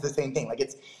dad does the same thing. Like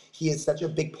he is such a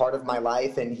big part of my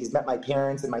life, and he's met my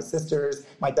parents and my sisters,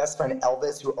 my best friend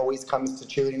Elvis, who always comes to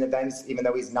cheerleading events, even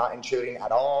though he's not in cheerleading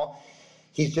at all.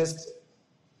 He's just,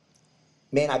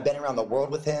 man, I've been around the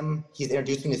world with him. He's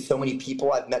introduced me to so many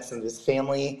people. I've met some of his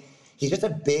family. He's just a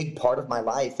big part of my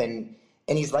life, and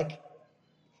he's like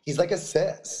a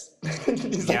sis.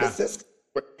 He's like a sis.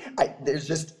 I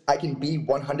can be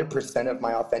 100% of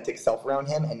my authentic self around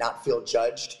him and not feel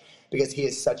judged, because he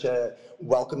is such a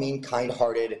welcoming,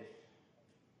 kind-hearted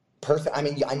person. I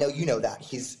mean, I know you know that.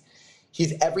 He's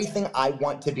everything I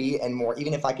want to be and more.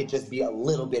 Even if I could just be a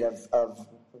little bit of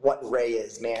what Ray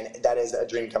is, man, that is a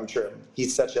dream come true.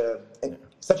 He's such an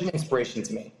inspiration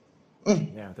to me.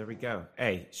 Yeah, there we go.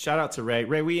 Hey, shout out to Ray.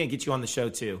 Ray, we didn't get you on the show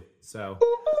too, so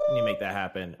we need to make that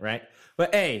happen, right?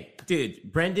 But hey, dude,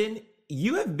 Brendan,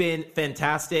 you have been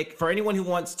fantastic. For anyone who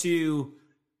wants to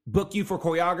book you for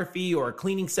choreography or a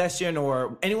cleaning session,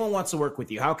 or anyone wants to work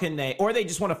with you, how can they, or they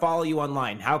just want to follow you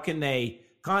online, how can they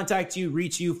contact you,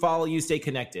 reach you, follow you, stay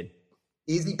connected?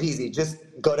 Easy peasy. Just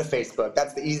go to Facebook.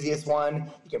 That's the easiest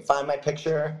one. You can find my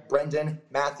picture, Brendan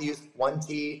Matthews,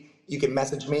 1T. You can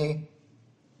message me.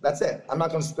 That's it. I'm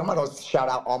not going to shout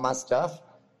out all my stuff,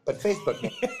 but Facebook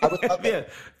me. I would love it. Yeah,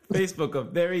 Facebook them.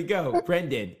 There you go.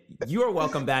 Brendan, you are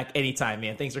welcome back anytime,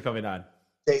 man. Thanks for coming on.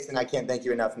 Jason, I can't thank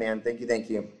you enough, man. Thank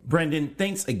you. Brendan,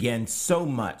 thanks again so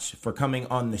much for coming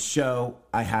on the show.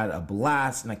 I had a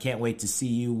blast, and I can't wait to see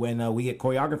you when we get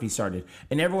choreography started.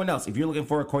 And everyone else, if you're looking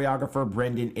for a choreographer,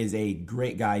 Brendan is a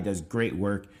great guy, does great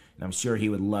work, and I'm sure he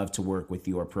would love to work with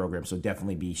your program, so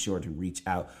definitely be sure to reach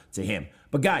out to him.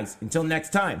 But guys, until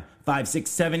next time, 5, 6,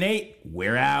 7, 8,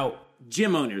 we're out.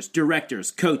 Gym owners,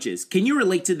 directors, coaches, can you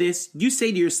relate to this? You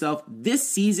say to yourself, this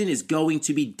season is going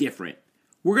to be different.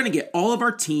 We're going to get all of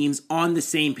our teams on the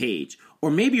same page. Or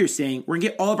maybe you're saying we're going to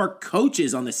get all of our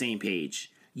coaches on the same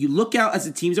page. You look out as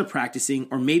the teams are practicing,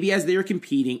 or maybe as they are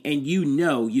competing, and you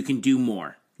know you can do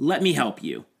more. Let me help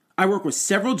you. I work with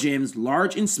several gyms,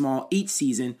 large and small, each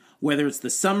season, whether it's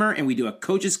the summer and we do a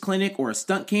coaches clinic or a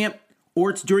stunt camp, or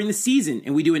it's during the season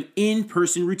and we do an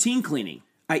in-person routine cleaning.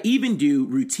 I even do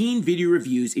routine video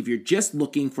reviews if you're just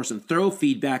looking for some thorough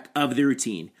feedback of the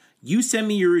routine. You send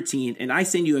me your routine, and I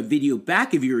send you a video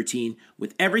back of your routine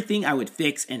with everything I would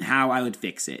fix and how I would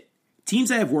fix it. Teams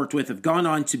I have worked with have gone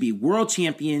on to be world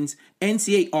champions,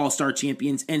 NCAA All-Star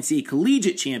champions, NCAA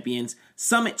Collegiate champions,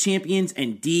 Summit champions,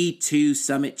 and D2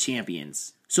 Summit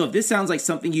champions. So if this sounds like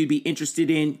something you'd be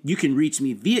interested in, you can reach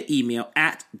me via email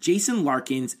at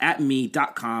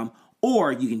jasonlarkins@me.com,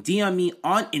 or you can DM me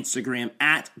on Instagram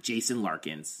at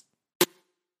jasonlarkins.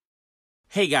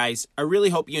 Hey guys, I really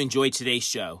hope you enjoyed today's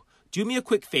show. Do me a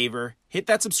quick favor, hit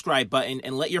that subscribe button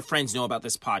and let your friends know about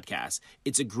this podcast.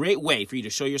 It's a great way for you to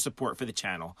show your support for the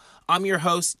channel. I'm your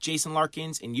host, Jason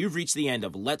Larkins, and you've reached the end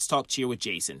of Let's Talk Cheer with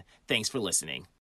Jason. Thanks for listening.